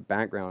seeing in the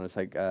background is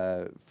like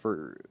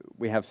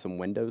we have some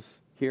windows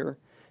here,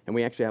 and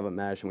we actually have a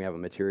mesh and we have a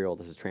material.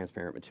 This is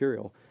transparent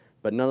material,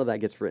 but none of that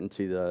gets written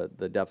to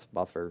the depth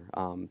buffer.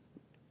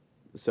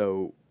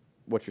 So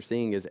what you're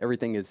seeing is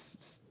everything is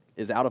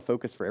out of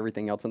focus for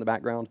everything else in the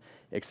background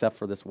except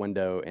for this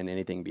window and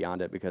anything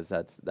beyond it, because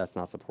that's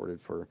not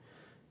supported for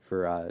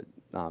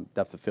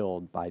depth of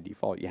field by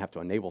default. You have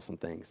to enable some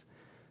things.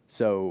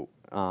 So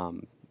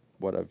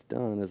what I've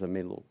done is I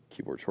made a little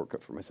keyboard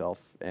shortcut for myself,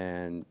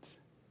 and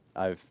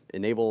I've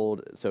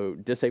enabled, so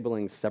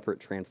disabling separate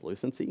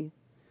translucency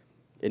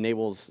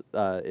enables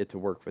it to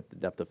work with the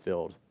depth of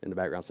field in the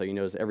background. So you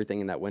notice everything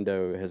in that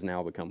window has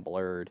now become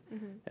blurred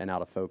and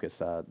out of focus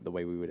the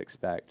way we would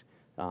expect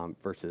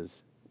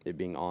versus it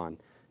being on.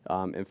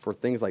 And for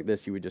things like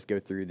this, you would just go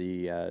through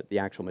the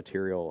actual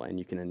material, and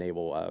you can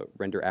enable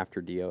render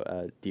after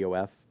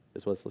DOF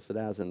is what it's listed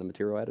as in the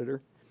material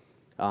editor.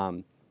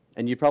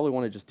 And you'd probably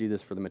want to just do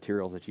this for the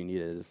materials that you need.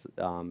 It is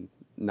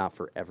not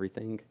for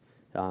everything.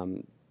 I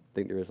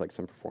think there is like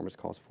some performance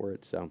cost for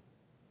it, so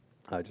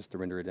just to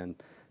render it in.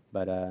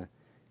 But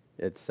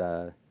it's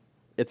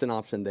an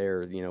option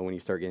there. You know, when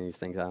you start getting these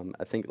things. I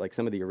think like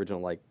some of the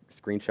original like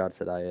screenshots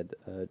that I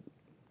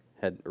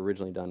had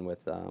originally done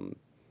with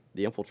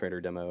the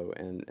Infiltrator demo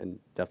and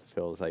depth of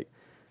field is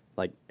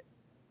like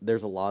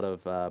there's a lot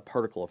of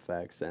particle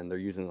effects, and they're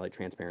using like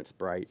transparent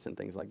sprites and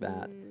things like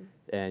that.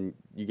 And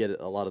you get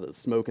a lot of the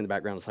smoke in the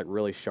background. It's like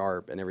really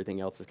sharp, and everything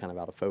else is kind of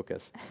out of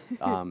focus.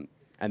 And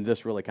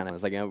this really kind of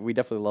is like, you know, we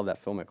definitely love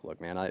that filmic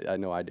look, man. I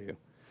know I do,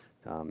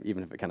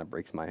 even if it kind of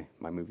breaks my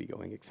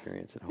movie-going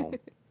experience at home.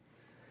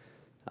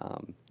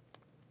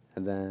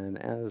 And then,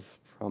 as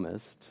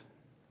promised,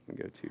 let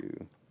me go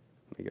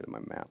to my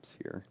maps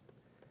here.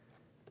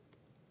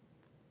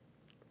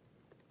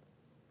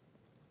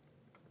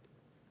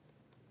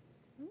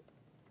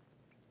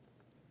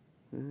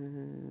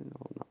 And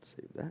I'll not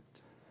save that.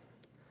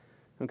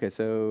 Okay,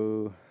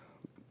 so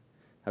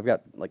I've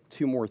got like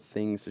 2 more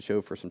things to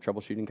show for some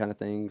troubleshooting kind of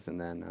things,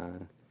 and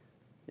then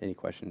any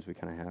questions we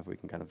kind of have, we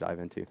can kind of dive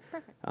into.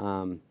 Perfect.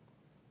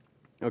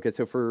 Okay,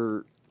 so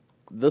for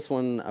this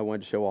one, I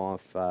wanted to show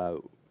off. I'm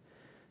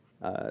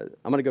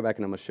going to go back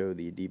and I'm going to show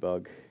the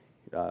debug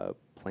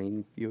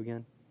plane view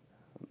again.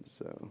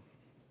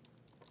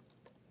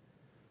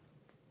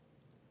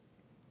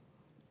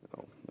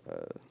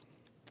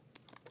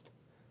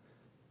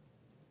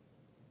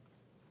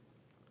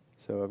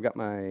 So I've got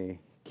my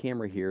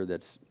camera here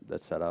that's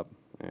set up.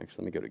 Actually,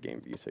 let me go to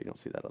game view so you don't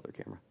see that other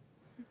camera.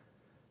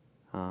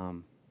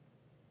 And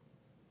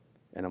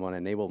I'm going to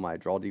enable my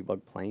draw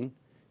debug plane.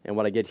 And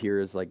what I get here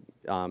is like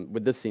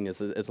with this scene, it's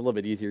a little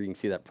bit easier. You can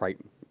see that bright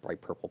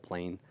purple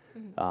plane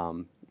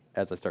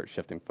as I start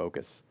shifting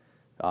focus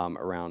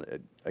around.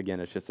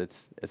 Again,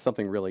 it's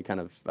something really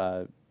kind of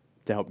to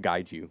help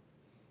guide you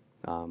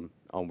on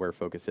where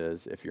focus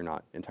is if you're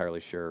not entirely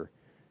sure.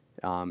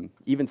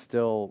 Even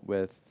still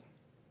with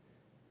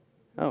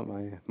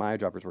my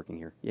eyedropper's working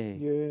here. Yay.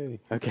 Yay.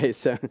 Okay,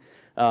 so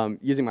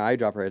using my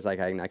eyedropper is like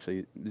I can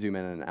actually zoom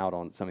in and out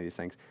on some of these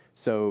things.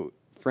 So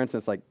for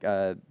instance, like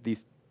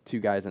these 2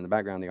 guys in the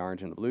background, the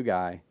orange and the blue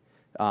guy,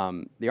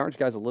 the orange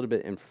guy's a little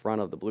bit in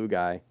front of the blue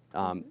guy,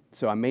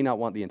 so I may not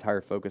want the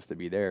entire focus to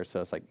be there. So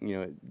it's like, you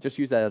know, just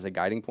use that as a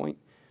guiding point,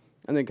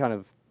 and then kind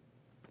of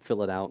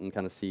fill it out and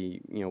kind of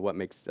see, you know, what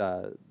makes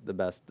the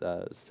best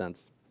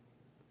sense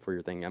for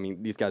your thing. I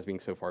mean, these guys being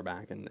so far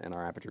back and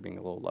our aperture being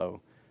a little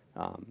low,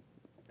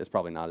 it's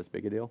probably not as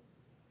big a deal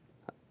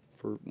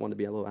for one to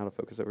be a little out of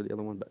focus over the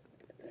other one, but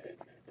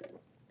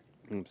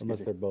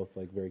Unless they're both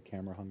like very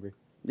camera hungry.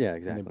 Yeah,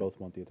 exactly. And they both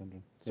want the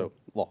attention. So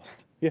lost.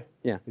 Yeah.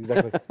 Yeah.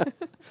 Exactly.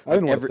 I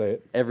didn't want to say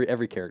it.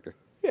 Every character.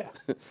 Yeah.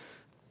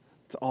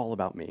 It's all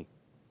about me.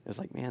 It's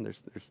like, man,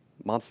 there's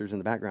monsters in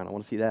the background. I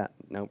want to see that.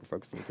 No, we're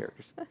focusing on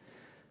characters.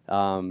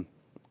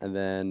 And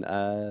then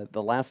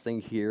the last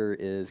thing here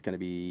is going to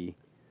be,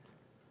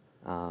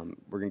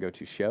 we're going to go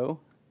to show.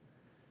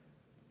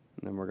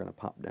 And then we're going to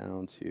pop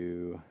down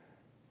to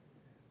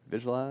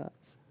visualize.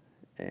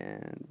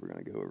 And we're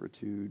going to go over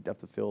to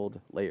depth of field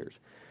layers.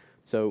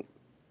 So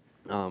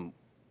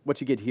what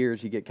you get here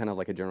is you get kind of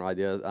like a general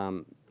idea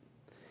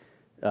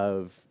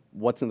of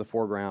what's in the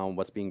foreground,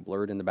 what's being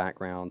blurred in the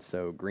background.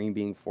 So green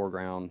being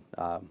foreground,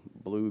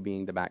 blue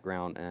being the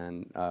background,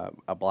 and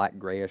a black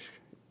grayish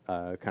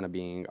kind of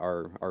being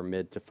our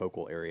mid to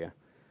focal area.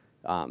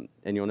 And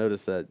you'll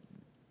notice that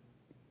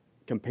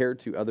compared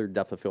to other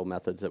depth of field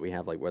methods that we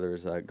have, like whether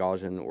it's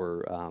Gaussian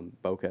or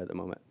bokeh at the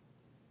moment,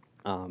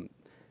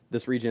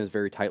 this region is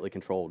very tightly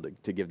controlled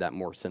to give that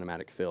more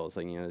cinematic feel.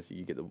 So, you know, so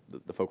you get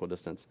the focal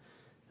distance,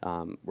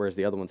 whereas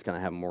the other ones kind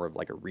of have more of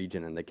like a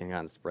region, and they can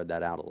kind of spread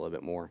that out a little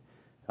bit more.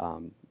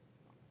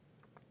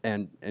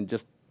 And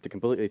just to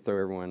completely throw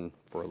everyone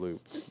for a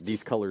loop,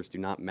 these colors do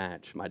not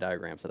match my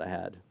diagrams that I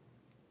had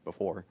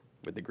before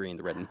with the green,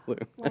 the red, and blue.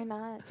 Why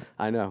not?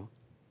 I know.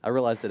 I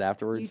realized it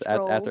afterwards. You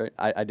troll. After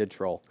I did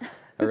troll.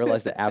 I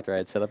realized it after I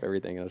had set up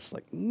everything, and I was just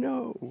like,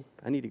 no,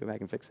 I need to go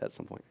back and fix that at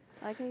some point.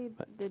 I like how you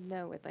did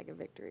know with like a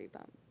victory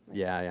bump. Like,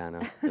 Yeah, I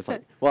know. It's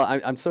like, well,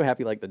 I'm so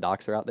happy like the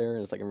docs are out there,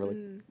 and it's like I'm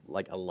really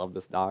like I love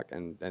this doc,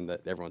 and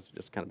that everyone's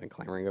just kind of been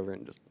clamoring over it,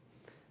 and just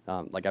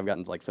like I've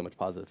gotten like so much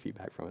positive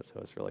feedback from it, so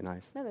it's really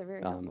nice. No, they're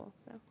very helpful.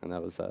 So. And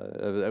that was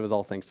it was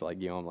all thanks to like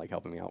Guillaume like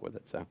helping me out with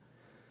it. So,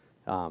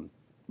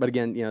 but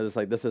again, you know,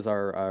 this is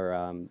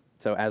our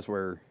so as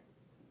we're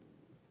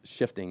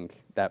shifting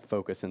that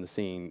focus in the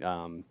scene,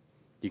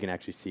 you can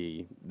actually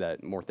see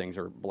that more things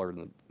are blurred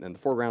in the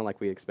foreground like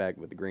we expect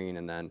with the green,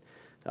 and then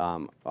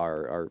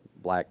our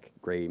black,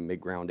 gray,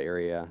 mid-ground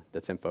area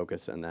that's in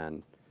focus, and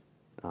then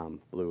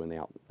blue in the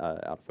out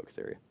of focus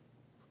area.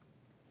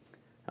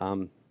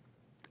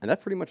 And that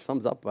pretty much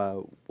sums up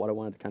what I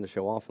wanted to kind of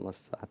show off,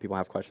 unless people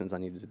have questions. I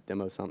need to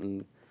demo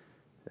something.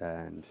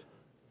 And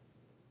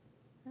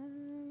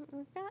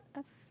we've got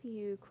a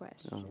few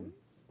questions.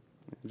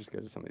 I'll just go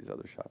to some of these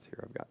other shots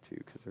here I've got too,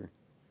 because they're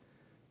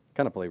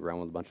kind of play around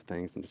with a bunch of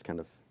things and just kind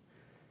of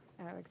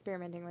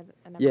Experimenting with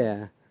a number.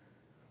 yeah.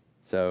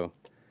 So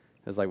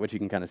it's like what you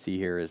can kind of see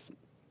here is,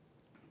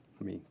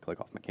 let me click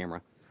off my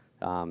camera.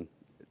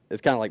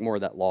 It's kind of like more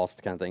of that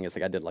lost kind of thing. It's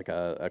like I did like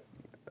a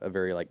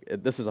very like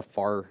this is a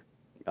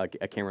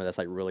camera that's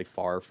like really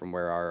far from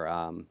where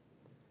our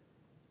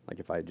like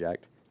if I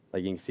eject,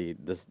 like you can see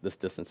this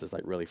distance is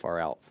like really far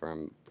out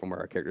from where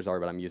our characters are,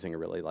 but I'm using a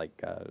really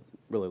like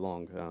really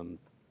long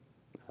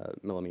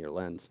millimeter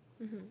lens.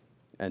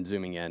 And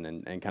zooming in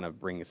and kind of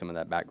bringing some of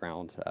that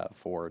background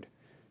forward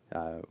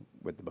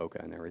with the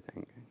bokeh and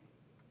everything.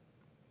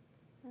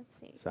 Let's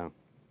see. So.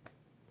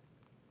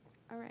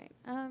 All right.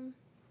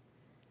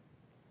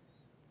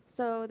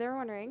 So they're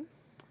wondering,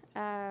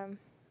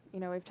 you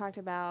know, we've talked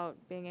about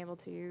being able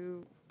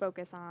to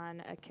focus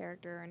on a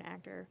character or an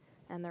actor,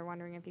 and they're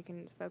wondering if you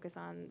can focus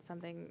on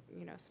something,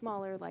 you know,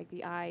 smaller like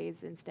the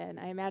eyes instead.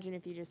 I imagine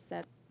if you just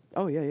set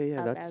Oh yeah.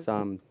 up That's as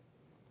an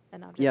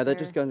object yeah. That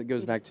there, just goes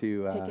you back just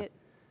to. pick it.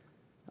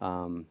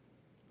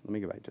 Let me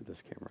go back to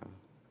this camera.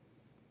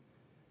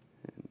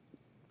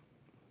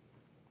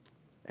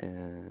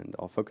 And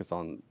I'll focus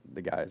on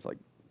the guy's like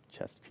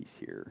chest piece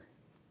here.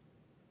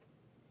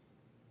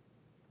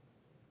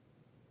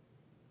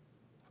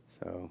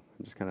 So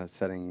I'm just kind of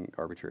setting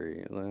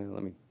arbitrary.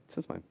 Let me,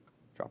 since my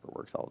dropper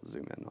works, I'll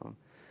zoom in on.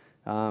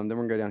 Then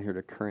we're gonna go down here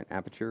to current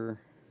aperture,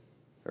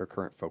 or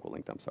current focal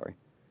length. I'm sorry.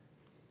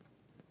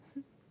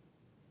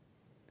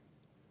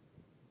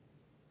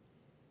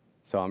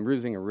 So I'm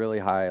using a really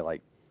high,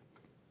 like,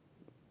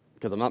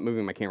 because I'm not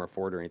moving my camera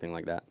forward or anything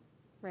like that.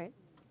 Right.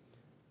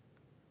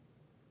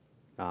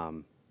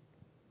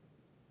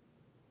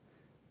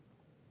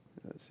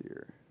 Let's see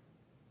here.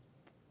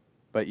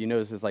 But you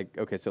notice it's like,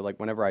 okay, so like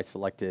whenever I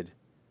selected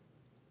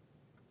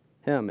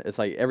him, it's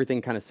like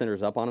everything kind of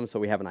centers up on him, so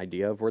we have an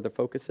idea of where the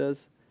focus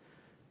is.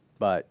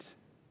 But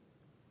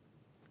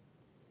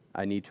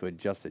I need to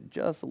adjust it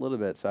just a little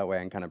bit so that way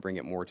I can kind of bring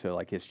it more to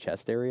like his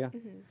chest area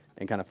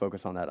and kind of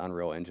focus on that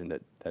Unreal Engine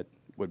that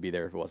would be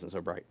there if it wasn't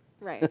so bright.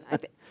 Right. I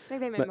think they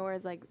meant But- more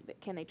as like,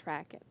 can they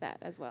track that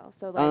as well?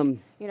 So like,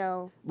 you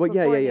know, well,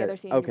 yeah, before yeah, the yeah. other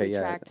scene, Okay, we yeah,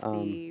 tracked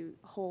the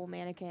whole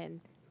mannequin.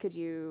 Could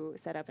you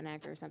set up an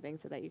actor or something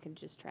so that you can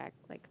just track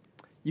like?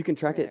 You can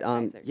track where it. their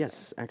eyes are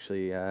Yes,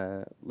 actually.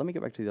 Let me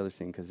get back to the other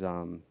scene because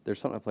there's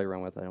something I play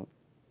around with.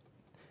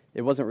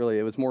 It wasn't really.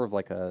 It was more of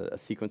like a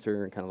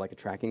sequencer and kind of like a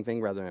tracking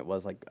thing rather than it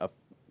was like a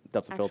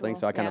depth of field thing.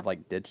 So I kind of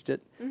like ditched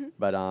it.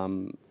 But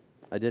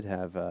I did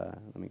have.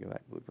 Let me go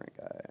back. Blueprint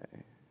guy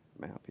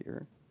map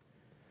here.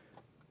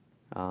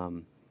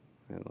 And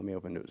let me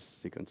open it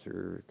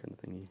sequencer kind of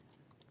thingy.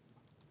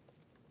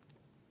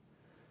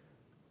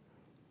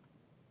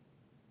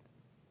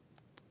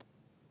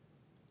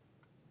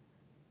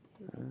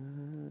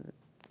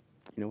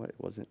 You know what? It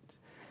wasn't.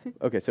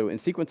 Okay, so in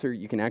sequencer,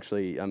 you can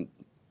actually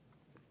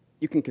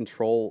you can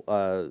control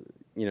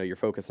you know, your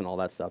focus and all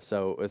that stuff.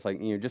 So it's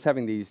like, you know, just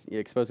having these,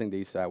 exposing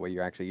these so that way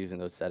you're actually using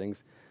those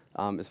settings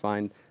is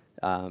fine,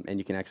 and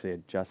you can actually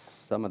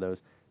adjust some of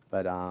those.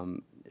 But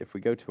if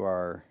we go to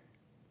our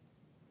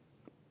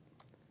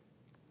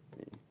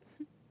get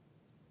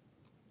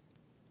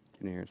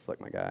in here and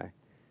select my guy,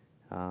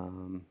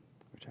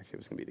 which actually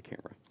was going to be the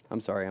camera.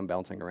 I'm sorry, I'm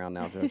bouncing around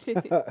now, just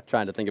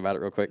trying to think about it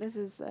real quick. This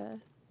is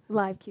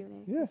live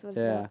Q&A. Yeah. That's what it's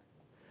Yeah. about.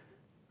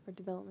 for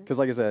development. Because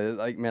like I said,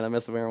 like man, I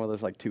messed around with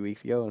this like 2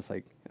 weeks ago, and it's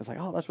like,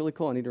 oh, that's really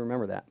cool. I need to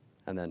remember that,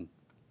 and then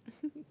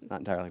not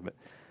entirely, but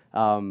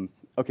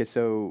okay.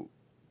 So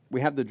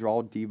we have the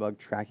draw debug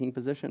tracking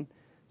position.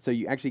 So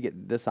you actually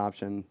get this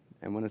option,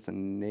 and when it's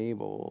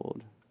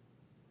enabled,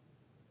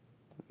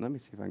 let me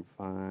see if I can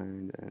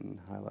find and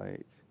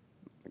highlight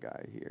the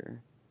guy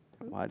here.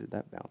 Why did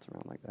that bounce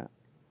around like that?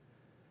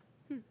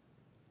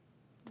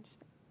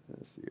 Interesting.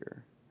 This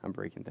year, I'm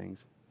breaking things.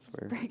 I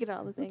swear. Break it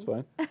all the things.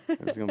 That's fine.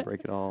 I'm just gonna break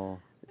it all.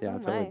 Yeah,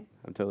 Oh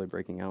I'm totally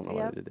breaking out. I don't know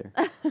what I Yep. did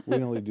there. We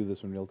can only do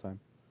this in real time.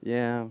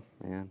 Yeah,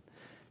 man.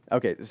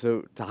 Okay,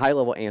 so to high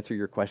level answer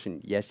your question,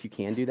 yes, you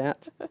can do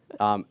that.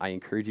 I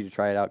encourage you to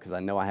try it out because I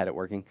know I had it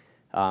working.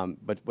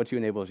 But what you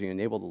enable is you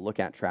enable the look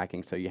at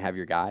tracking, so you have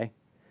your guy,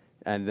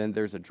 and then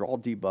there's a draw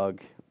debug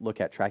look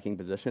at tracking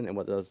position, and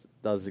what it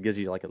does is it gives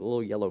you like a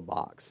little yellow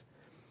box,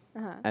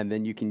 and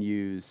then you can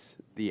use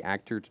the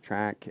actor to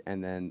track,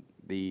 and then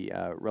the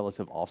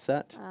relative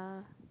offset.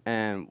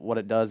 And what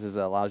it does is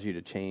it allows you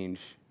to change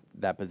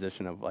that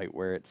position of like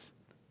where it's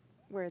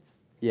Where it's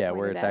where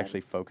pointed it's at.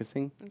 actually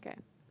focusing. Okay.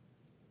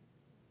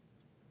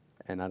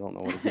 And I don't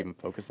know what it's even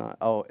focused on.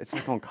 Oh, it's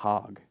like on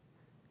cog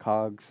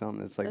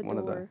something. It's like A one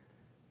of the. door.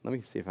 Let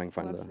me see if I can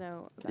find Wants the. to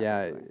know about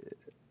Yeah, the door.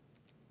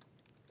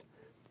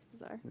 It's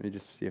bizarre. let me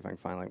just see if I can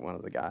find like one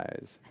of the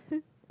guys.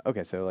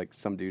 Okay, so like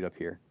some dude up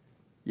here.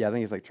 Yeah, I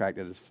think he's like tracked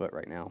at his foot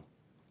right now.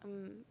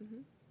 Mm-hmm.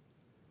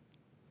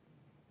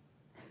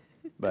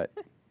 But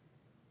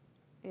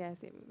Yeah, I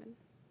see it moving.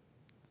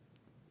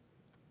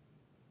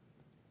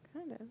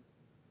 Kind of.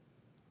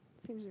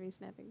 Seems to be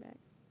snapping back.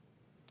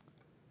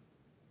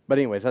 but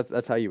anyways,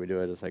 that's how you would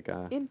do it. It's like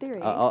In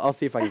theory. I'll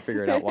see if I can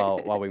figure it out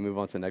while we move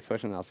on to the next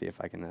question. I'll see if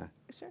I can.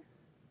 Sure.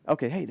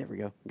 Okay, hey, there we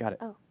go. Got it.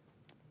 Oh.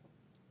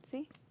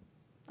 See?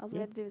 All we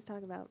Yeah. had to do is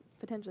talk about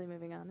potentially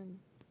moving on, and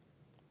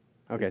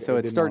Okay, It so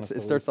it didn't starts want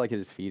us to starts like at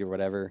his feet or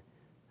whatever.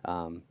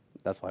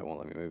 That's why it won't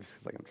let me move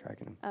because like I'm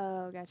tracking him.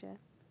 oh, gotcha.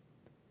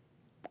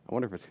 I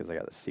wonder if it's because I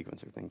got the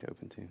sequencer thing to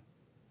open too.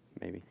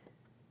 Maybe.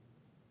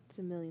 There's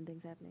a million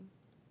things happening.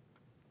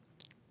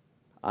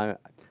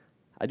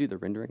 I do the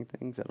rendering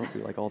things. I don't do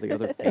like all the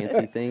other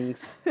fancy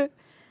things.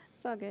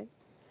 It's all good.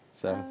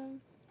 So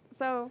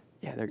So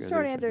yeah, there goes.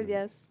 short there's answer is something.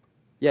 yes.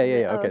 Yeah, yeah, Oh,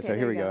 yeah. Okay, okay, so there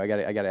here we you go.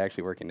 go. I got it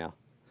actually working now.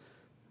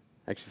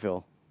 I actually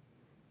feel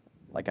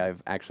like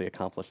I've actually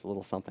accomplished a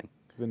little something.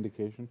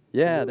 Vindication.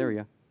 Yeah, there we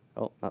go.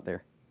 Oh, not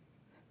there.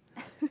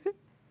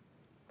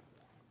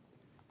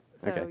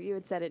 So Okay. you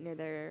would set it near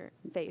their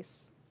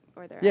face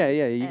or their Yeah, eyes.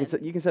 yeah. You can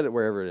and- you can set it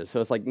wherever it is. So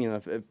it's like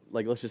if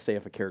like let's just say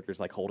if a character's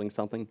like holding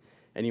something,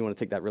 and you want to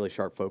take that really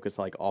sharp focus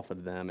like off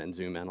of them and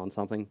zoom in on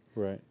something,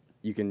 Right.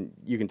 you can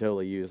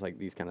totally use like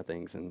these kind of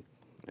things and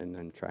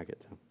then track it.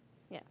 So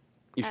Yeah.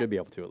 you should be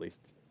able to at least,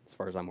 as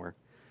far as I'm aware.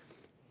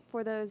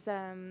 For those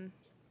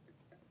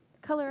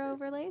color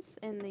overlays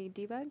in the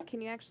debug,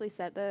 can you actually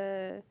set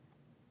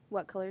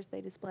what colors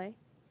they display?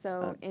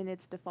 So in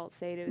its default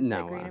state, it was No,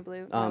 like green and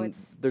blue. No,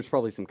 it's there's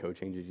probably some code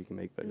changes you can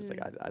make, but it's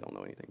like I don't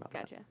know anything about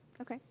that. gotcha.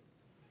 Okay.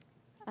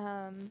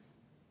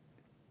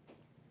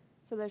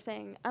 So they're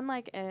saying,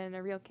 unlike in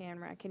a real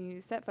camera, can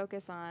you set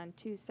focus on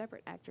two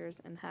separate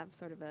actors and have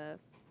sort of a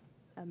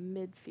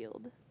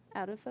midfield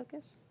out of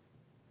focus?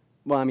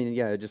 Well, I mean,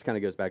 yeah, it just kind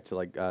of goes back to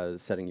like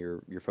setting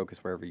your focus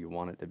wherever you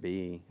want it to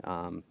be.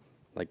 But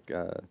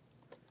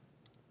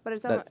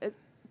it's That-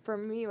 for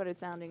me, what it's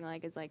sounding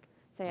like is like,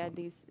 say I had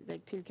these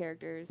like two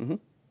characters, Mhm.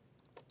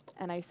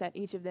 and I set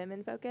each of them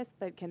in focus,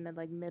 but can the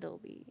like middle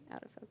be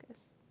out of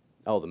focus?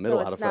 Oh, the middle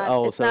So out it's of focus. not-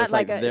 Oh, it's so not it's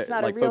like like, it's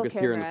not a like real focused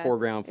here in the camera.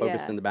 foreground,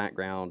 focused Yeah. in the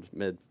background,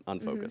 mid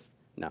unfocused.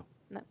 No.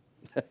 No.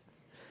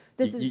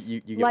 This you, is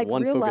you get like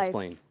one real focus life.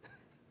 plane.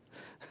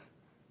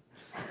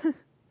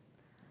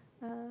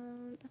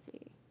 Let's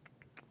see.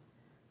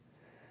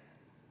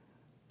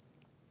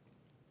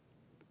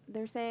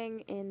 They're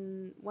saying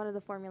in one of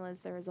the formulas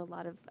there is a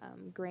lot of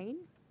grain.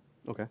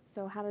 Okay.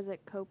 So how does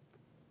it cope?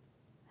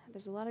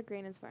 There's a lot of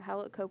grain as far. How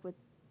will it cope with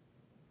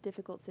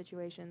difficult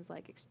situations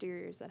like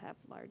exteriors that have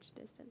large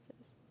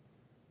distances?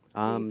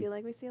 Do you feel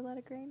like we see a lot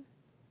of grain?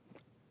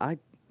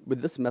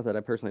 With this method, I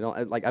personally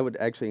don't. I would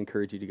actually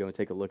encourage you to go and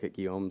take a look at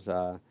Guillaume's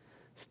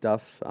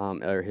stuff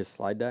or his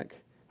slide deck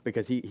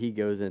because he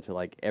goes into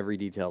like every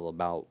detail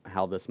about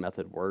how this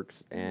method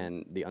works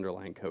and the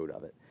underlying code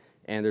of it.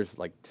 And there's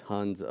like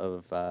tons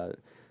of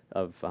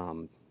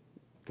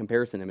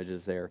comparison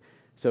images there.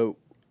 So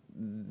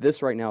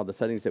this right now, the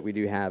settings that we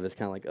do have is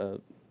kind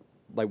of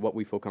like what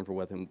we feel comfortable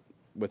with and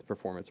with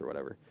performance or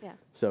whatever. Yeah.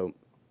 So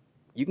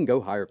you can go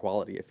higher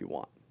quality if you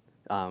want.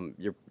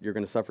 You're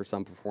going to suffer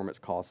some performance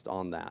cost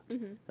on that.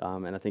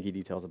 And I think he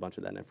details a bunch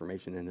of that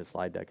information in his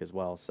slide deck as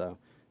well. So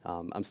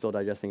I'm still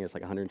digesting it. It's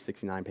like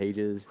 169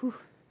 pages.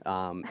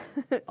 A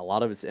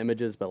lot of it's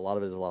images, but a lot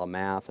of it is a lot of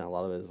math, and a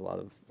lot of it is a lot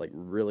of like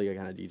really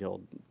kind of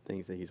detailed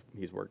things that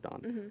he's worked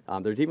on.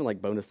 There's even like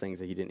bonus things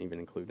that he didn't even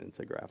include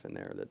into graph in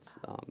there.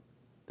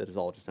 That is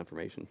all just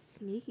information.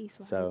 Sneaky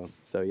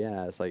slides. So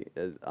yeah, it's like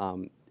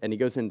and he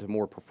goes into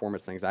more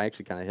performance things. I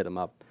actually kind of hit him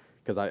up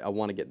because I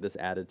want to get this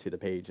added to the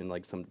page in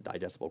like some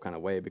digestible kind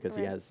of way, because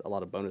he Right. has a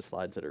lot of bonus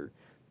slides that are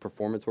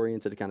performance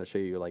oriented to kind of show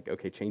you like,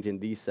 okay, changing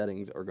these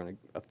settings are going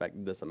to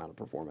affect this amount of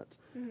performance.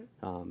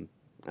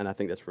 And I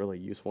think that's really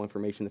useful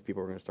information if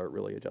people are going to start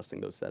really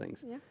adjusting those settings.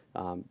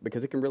 Yeah.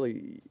 Because it can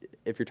really,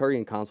 if you're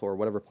targeting console or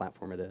whatever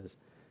platform it is,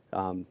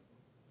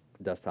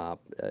 desktop,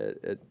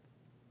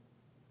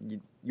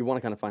 you want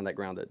to kind of find that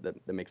ground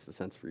that makes the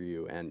sense for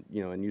you, and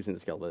and using the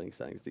scale editing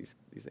settings, these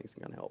things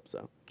can kind of help.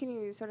 So Can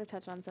you sort of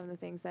touch on some of the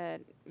things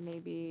that may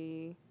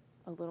be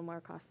a little more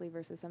costly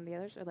versus some of the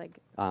others, or like?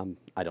 I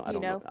don't Do you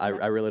know. know? I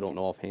No? really don't Okay.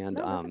 know offhand.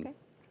 No, that's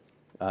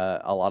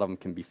okay. A lot of them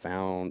can be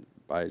found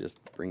by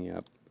just bringing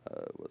up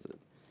was it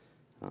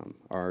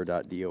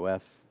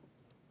r.dof,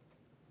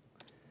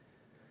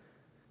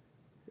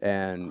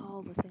 and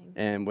All the things.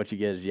 and what you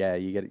get is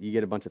you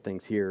get a bunch of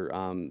things here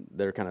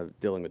that are kind of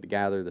dealing with the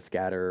gather, the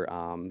scatter.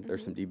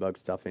 There's some debug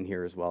stuff in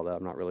here as well that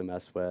I'm not really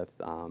messed with.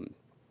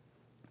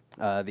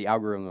 The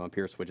algorithm up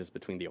here switches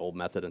between the old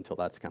method until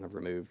that's kind of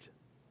removed.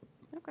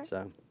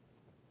 Okay.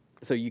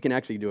 So you can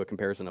actually do a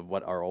comparison of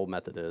what our old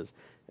method is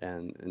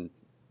and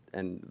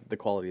the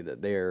quality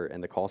there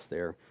and the cost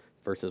there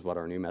versus what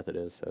our new method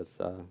is. So it's,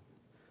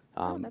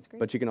 that's great.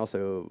 but you can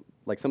also,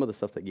 like some of the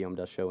stuff that Guillaume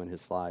does show in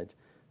his slides,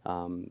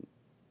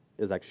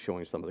 is actually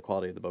showing some of the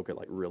quality of the bokeh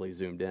like really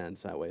zoomed in.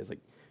 So that way it's like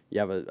you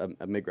have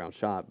a mid-ground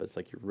shot, but it's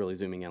like you're really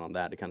zooming in on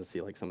that to kind of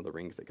see like some of the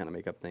rings that kind of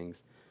make up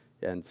things.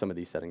 And some of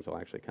these settings will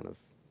actually kind of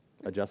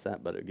adjust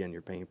that, but again,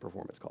 you're paying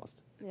performance cost.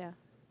 Yeah,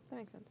 that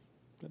makes sense.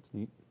 That's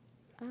neat.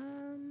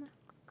 Um,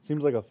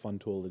 Seems like a fun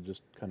tool to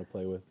just kind of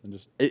play with and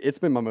just. It's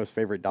been my most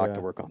favorite doc Yeah.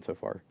 to work on so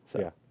far. So.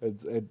 Yeah,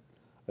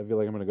 I feel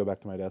like I'm gonna go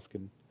back to my desk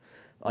and.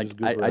 Like just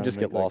goof I around just and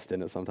get make, lost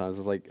in it sometimes.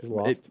 It's like Just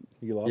lost?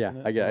 You get lost yeah, in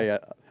it? I get Yeah.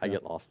 I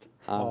get lost.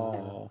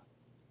 Oh.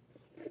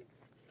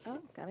 oh,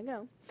 gotta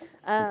go.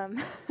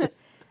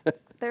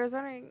 There was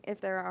wondering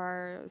if there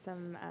are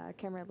some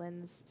camera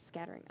lens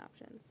scattering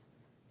options.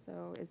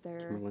 So is there?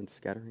 Camera lens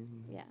scattering.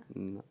 Yeah.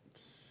 Not-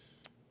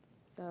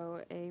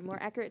 So a more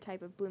accurate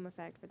type of bloom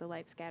effect where the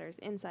light scatters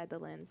inside the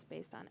lens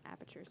based on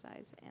aperture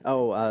size and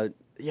Oh, lens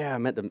size. yeah, I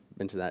meant to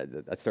mention that.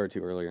 I started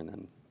to earlier, and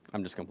then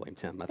I'm just gonna blame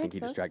Tim. I think Thanks, he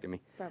folks. distracted me.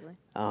 Probably.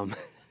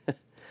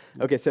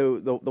 Okay, so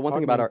the one Talking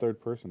thing about in our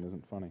third person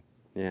isn't funny.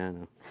 yeah,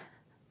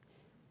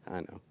 I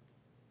know.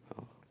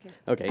 Oh. Okay.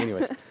 Okay.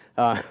 Anyways,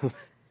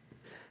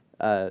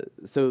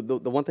 so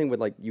the one thing with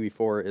like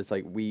UE4 is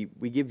like we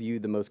give you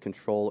the most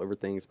control over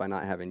things by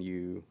not having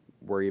you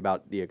worry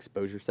about the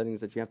exposure settings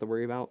that you have to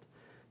worry about.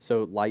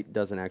 So light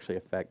doesn't actually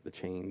affect the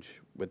change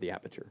with the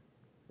aperture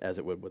as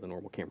it would with a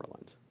normal camera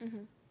lens.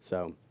 Mm-hmm.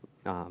 So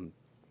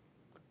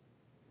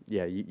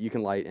yeah, you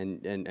can light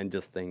and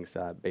adjust things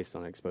based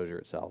on exposure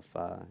itself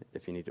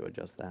if you need to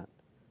adjust that.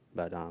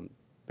 But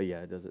yeah,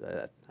 it does.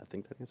 I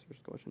think that answers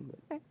the question.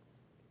 But. Okay.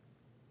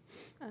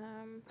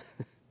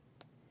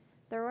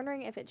 They're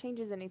wondering if it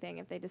changes anything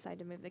if they decide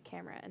to move the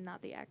camera and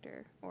not the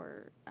actor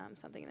or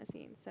something in the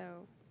scene.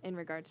 So in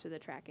regards to the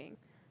tracking,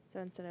 so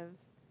instead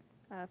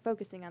of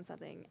focusing on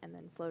something and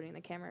then floating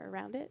the camera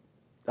around it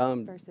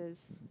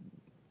versus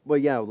Well,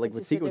 yeah, like It's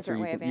with just a sequencer,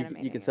 different way of you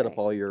animating can it, set up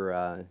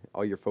right?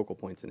 all your focal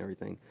points and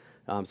everything.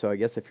 So I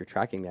guess if you're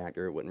tracking the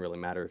actor, it wouldn't really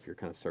matter if you're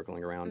kind of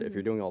circling around. If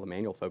you're doing all the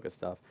manual focus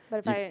stuff,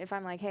 But you- if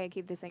I'm like, hey,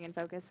 keep this thing in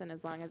focus, and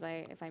as long as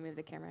if I move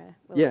the camera,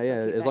 will yeah, it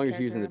still keep as that long as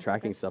you're using character the in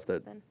tracking focus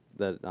stuff then?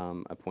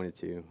 that I pointed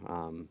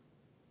to,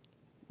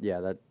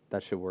 yeah,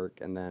 that should work.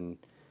 And then,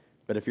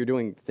 but if you're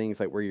doing things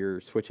like where you're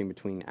switching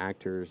between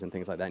actors and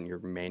things like that, and you're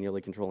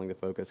manually controlling the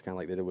focus, kind of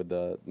like they did with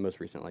the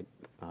most recent like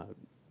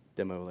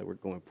demo, like we're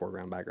going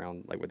foreground,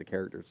 background, like with the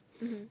characters.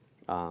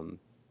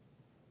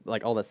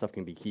 Like all that stuff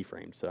can be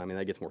keyframed. So I mean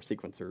that gets more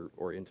sequencer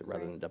oriented rather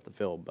Right. than depth of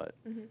field. But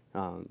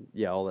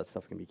yeah, all that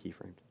stuff can be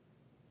keyframed.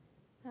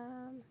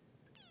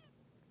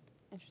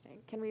 Interesting.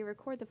 Can we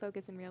record the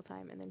focus in real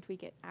time and then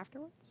tweak it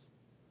afterwards?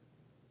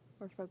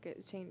 Or focus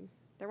change?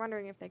 They're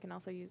wondering if they can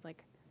also use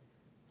like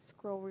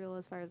scroll wheel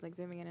as far as like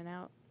zooming in and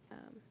out.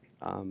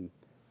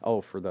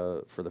 Oh, for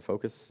the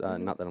focus,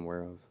 not that I'm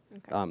aware of.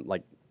 Okay.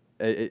 Like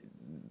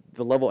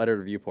the level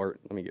editor viewport.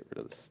 Let me get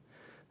rid of this.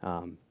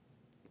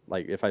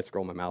 Like if I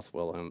scroll my mouse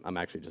wheel, I'm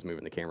actually just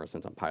moving the camera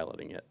since I'm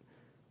piloting it.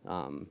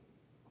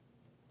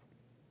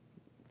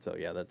 So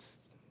yeah, that's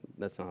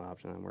not an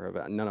option I'm aware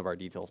of. None of our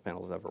details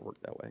panels ever work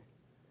that way.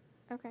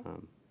 Okay.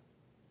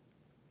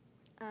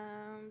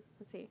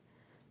 Let's see.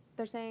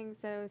 They're saying,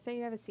 so say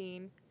you have a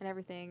scene and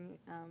everything,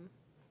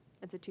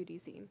 it's a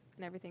 2D scene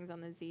and everything's on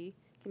the Z.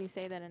 Can you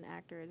say that an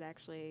actor is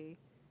actually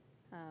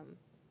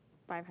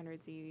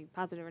 500Z,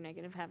 positive or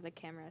negative, have the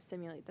camera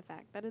simulate the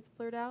fact that it's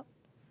blurred out?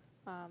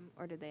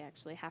 Or do they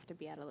actually have to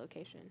be at a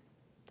location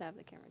to have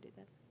the camera do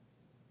that?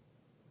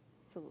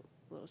 It's a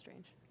little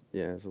strange.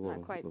 Yeah, it's a little.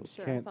 Not quite little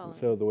sure. Can't, Following.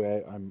 so the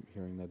way I'm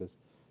hearing that is,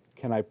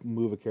 can I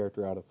move a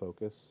character out of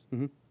focus?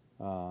 Mhm.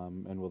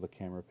 And will the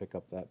camera pick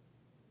up that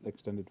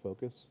extended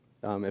focus?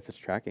 If it's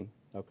tracking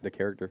Okay. the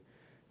character.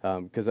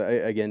 Because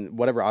again,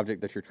 whatever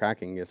object that you're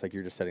tracking, it's like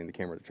you're just setting the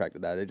camera to track to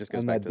that. It just goes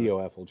And back that to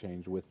DOF will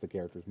change with the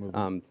character's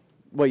movement.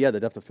 well, yeah, the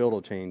depth of field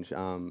will change.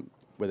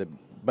 with it,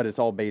 but it's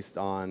all based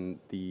on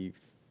the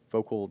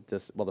focal the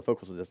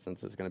focal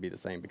distance is going to be the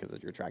same because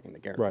you're tracking the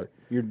character. Right.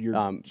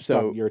 You're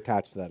so you're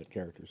attached to that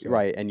character. So.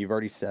 right, and you've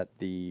already set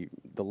the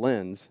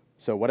lens.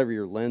 So whatever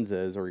your lens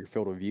is or your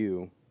field of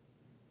view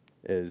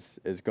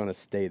is going to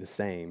stay the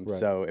same. Right.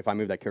 So if I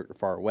move that character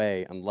far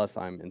away, unless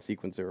I'm in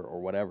sequencer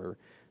or whatever,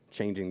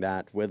 changing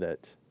that with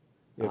it,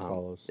 It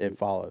follows. It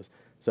follows.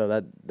 So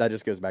that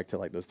just goes back to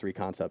like those three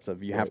concepts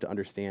of you have to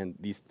understand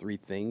these three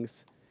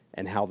things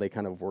and how they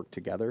kind of work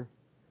together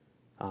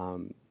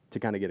to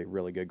kind of get a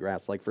really good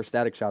grasp. Like for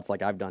static shots,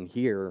 like I've done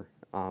here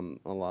on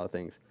a lot of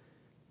things,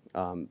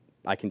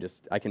 I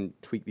can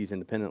tweak these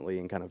independently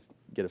and kind of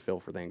get a feel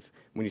for things.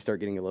 When you start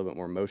getting a little bit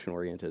more motion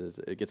oriented,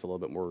 it gets a little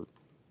bit more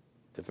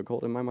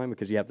difficult in my mind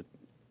because you have to.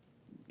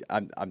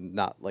 I'm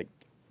not like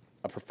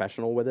a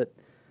professional with it.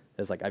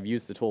 It's like I've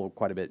used the tool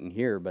quite a bit in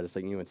here, but it's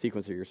like in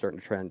sequencer, you're starting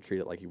to try and treat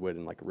it like you would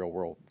in like real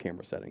world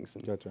camera settings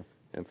and Gotcha.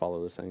 and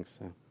follow those things.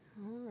 So.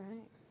 All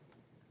right.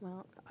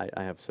 Well,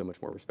 I have so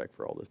much more respect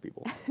for all those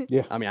people.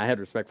 Yeah. I mean, I had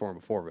respect for them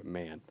before, but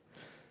man,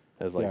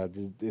 it's like, Yeah,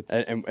 just, it's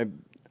and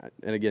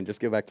again, just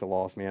go back to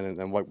Lost, man,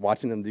 and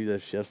watching them do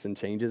those shifts and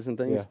changes and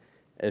things.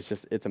 Yeah.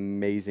 It's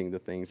amazing the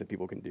things that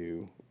people can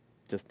do,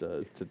 just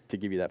to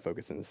give you that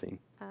focus in the scene.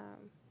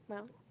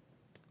 well,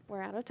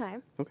 we're out of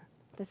time. Okay.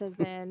 This has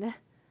been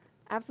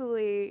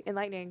absolutely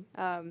enlightening.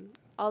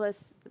 All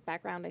this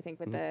background, I think,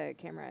 with the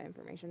camera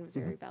information was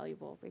very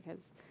valuable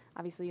because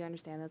obviously you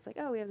understand that it's like,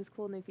 oh, we have this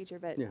cool new feature,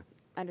 but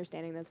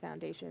understanding those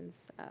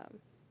foundations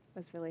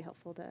was really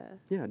helpful to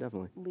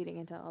definitely leading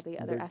into all the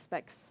other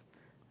aspects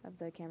of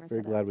the camera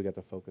very setup. glad we got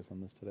to focus on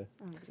this today.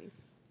 Oh, jeez.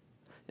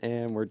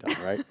 And we're done,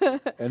 right?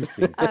 And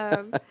scene.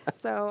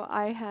 So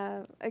I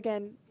have,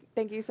 again,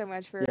 thank you so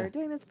much for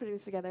doing this, putting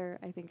this together.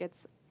 I think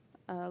it's,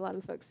 a lot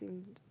of the folks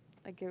seemed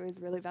like it was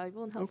really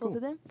valuable and helpful to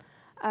them.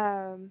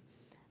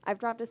 I've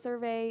dropped a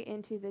survey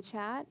into the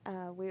chat.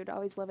 We would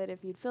always love it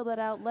if you'd fill that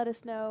out. Let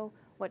us know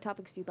what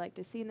topics you'd like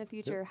to see in the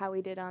future, how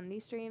we did on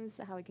these streams,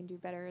 how we can do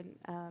better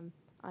on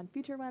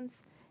future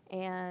ones.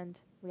 And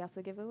we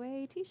also give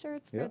away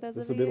T-shirts for those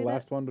of you This will be the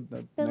last one, but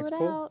fill next it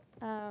poll.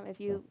 out. If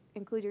you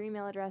include your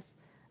email address,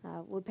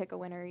 we'll pick a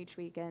winner each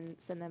week and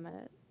send them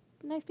a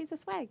nice piece of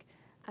swag.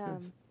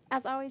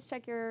 As always,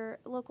 check your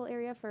local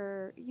area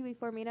for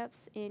UE4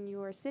 meetups in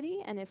your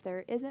city, and if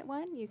there isn't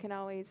one, you can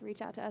always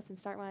reach out to us and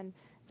start one.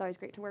 It's always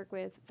great to work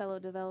with fellow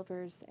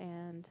developers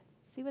and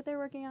see what they're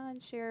working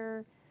on,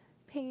 share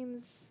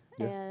pains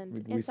and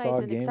we saw insights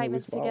a and game that we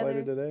excitements together.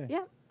 spotlighted today.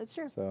 Yeah, that's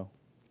true. So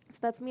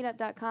that's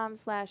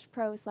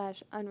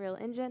meetup.com/pro/Unreal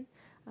Engine.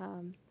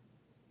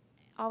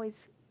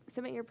 Always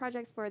submit your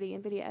projects for the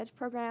NVIDIA Edge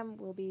program.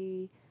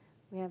 We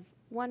have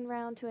one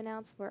round to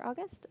announce for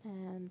August,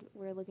 and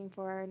we're looking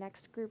for our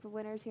next group of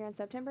winners here in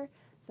September.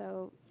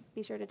 So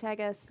be sure to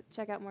tag us,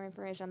 check out more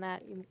information on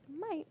that. You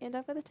might end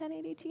up with a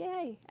 1080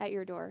 Ti at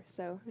your door.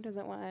 So who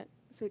doesn't want a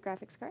sweet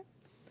graphics card?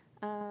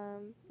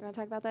 You want to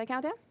talk about that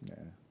countdown? yeah.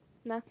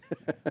 No?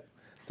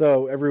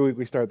 So every week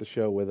we start the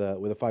show with a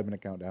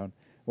 5-minute countdown.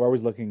 We're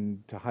always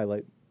looking to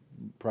highlight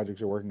projects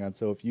you're working on.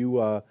 So if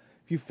you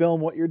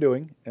film what you're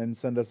doing and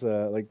send us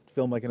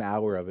film like an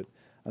hour of it,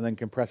 and then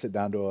compress it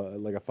down to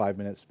a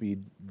 5-minute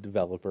speed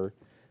developer,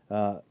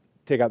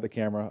 take out the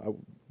camera.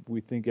 We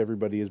think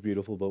everybody is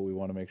beautiful, but we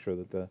want to make sure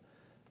that the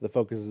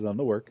focus is on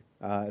the work.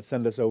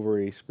 Send us over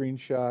a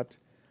screenshot,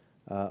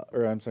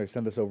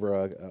 send us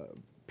over a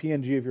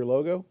PNG of your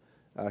logo,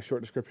 a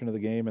short description of the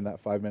game, and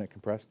that 5-minute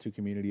compressed to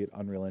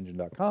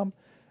community@unrealengine.com,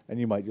 and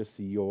you might just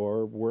see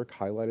your work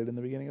highlighted in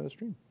the beginning of the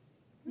stream.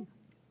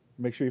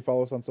 Make sure you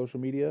follow us on social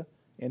media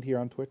and here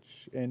on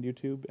Twitch and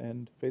YouTube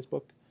and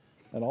Facebook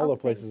and all the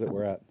places that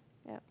we're at.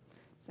 Yep.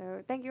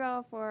 So thank you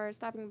all for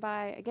stopping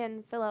by.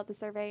 Again, fill out the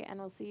survey, and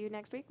we'll see you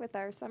next week with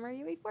our summer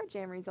UE4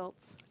 Jam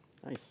results.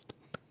 Nice.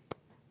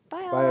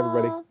 Bye, Bye,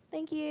 everybody. all.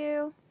 Thank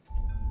you.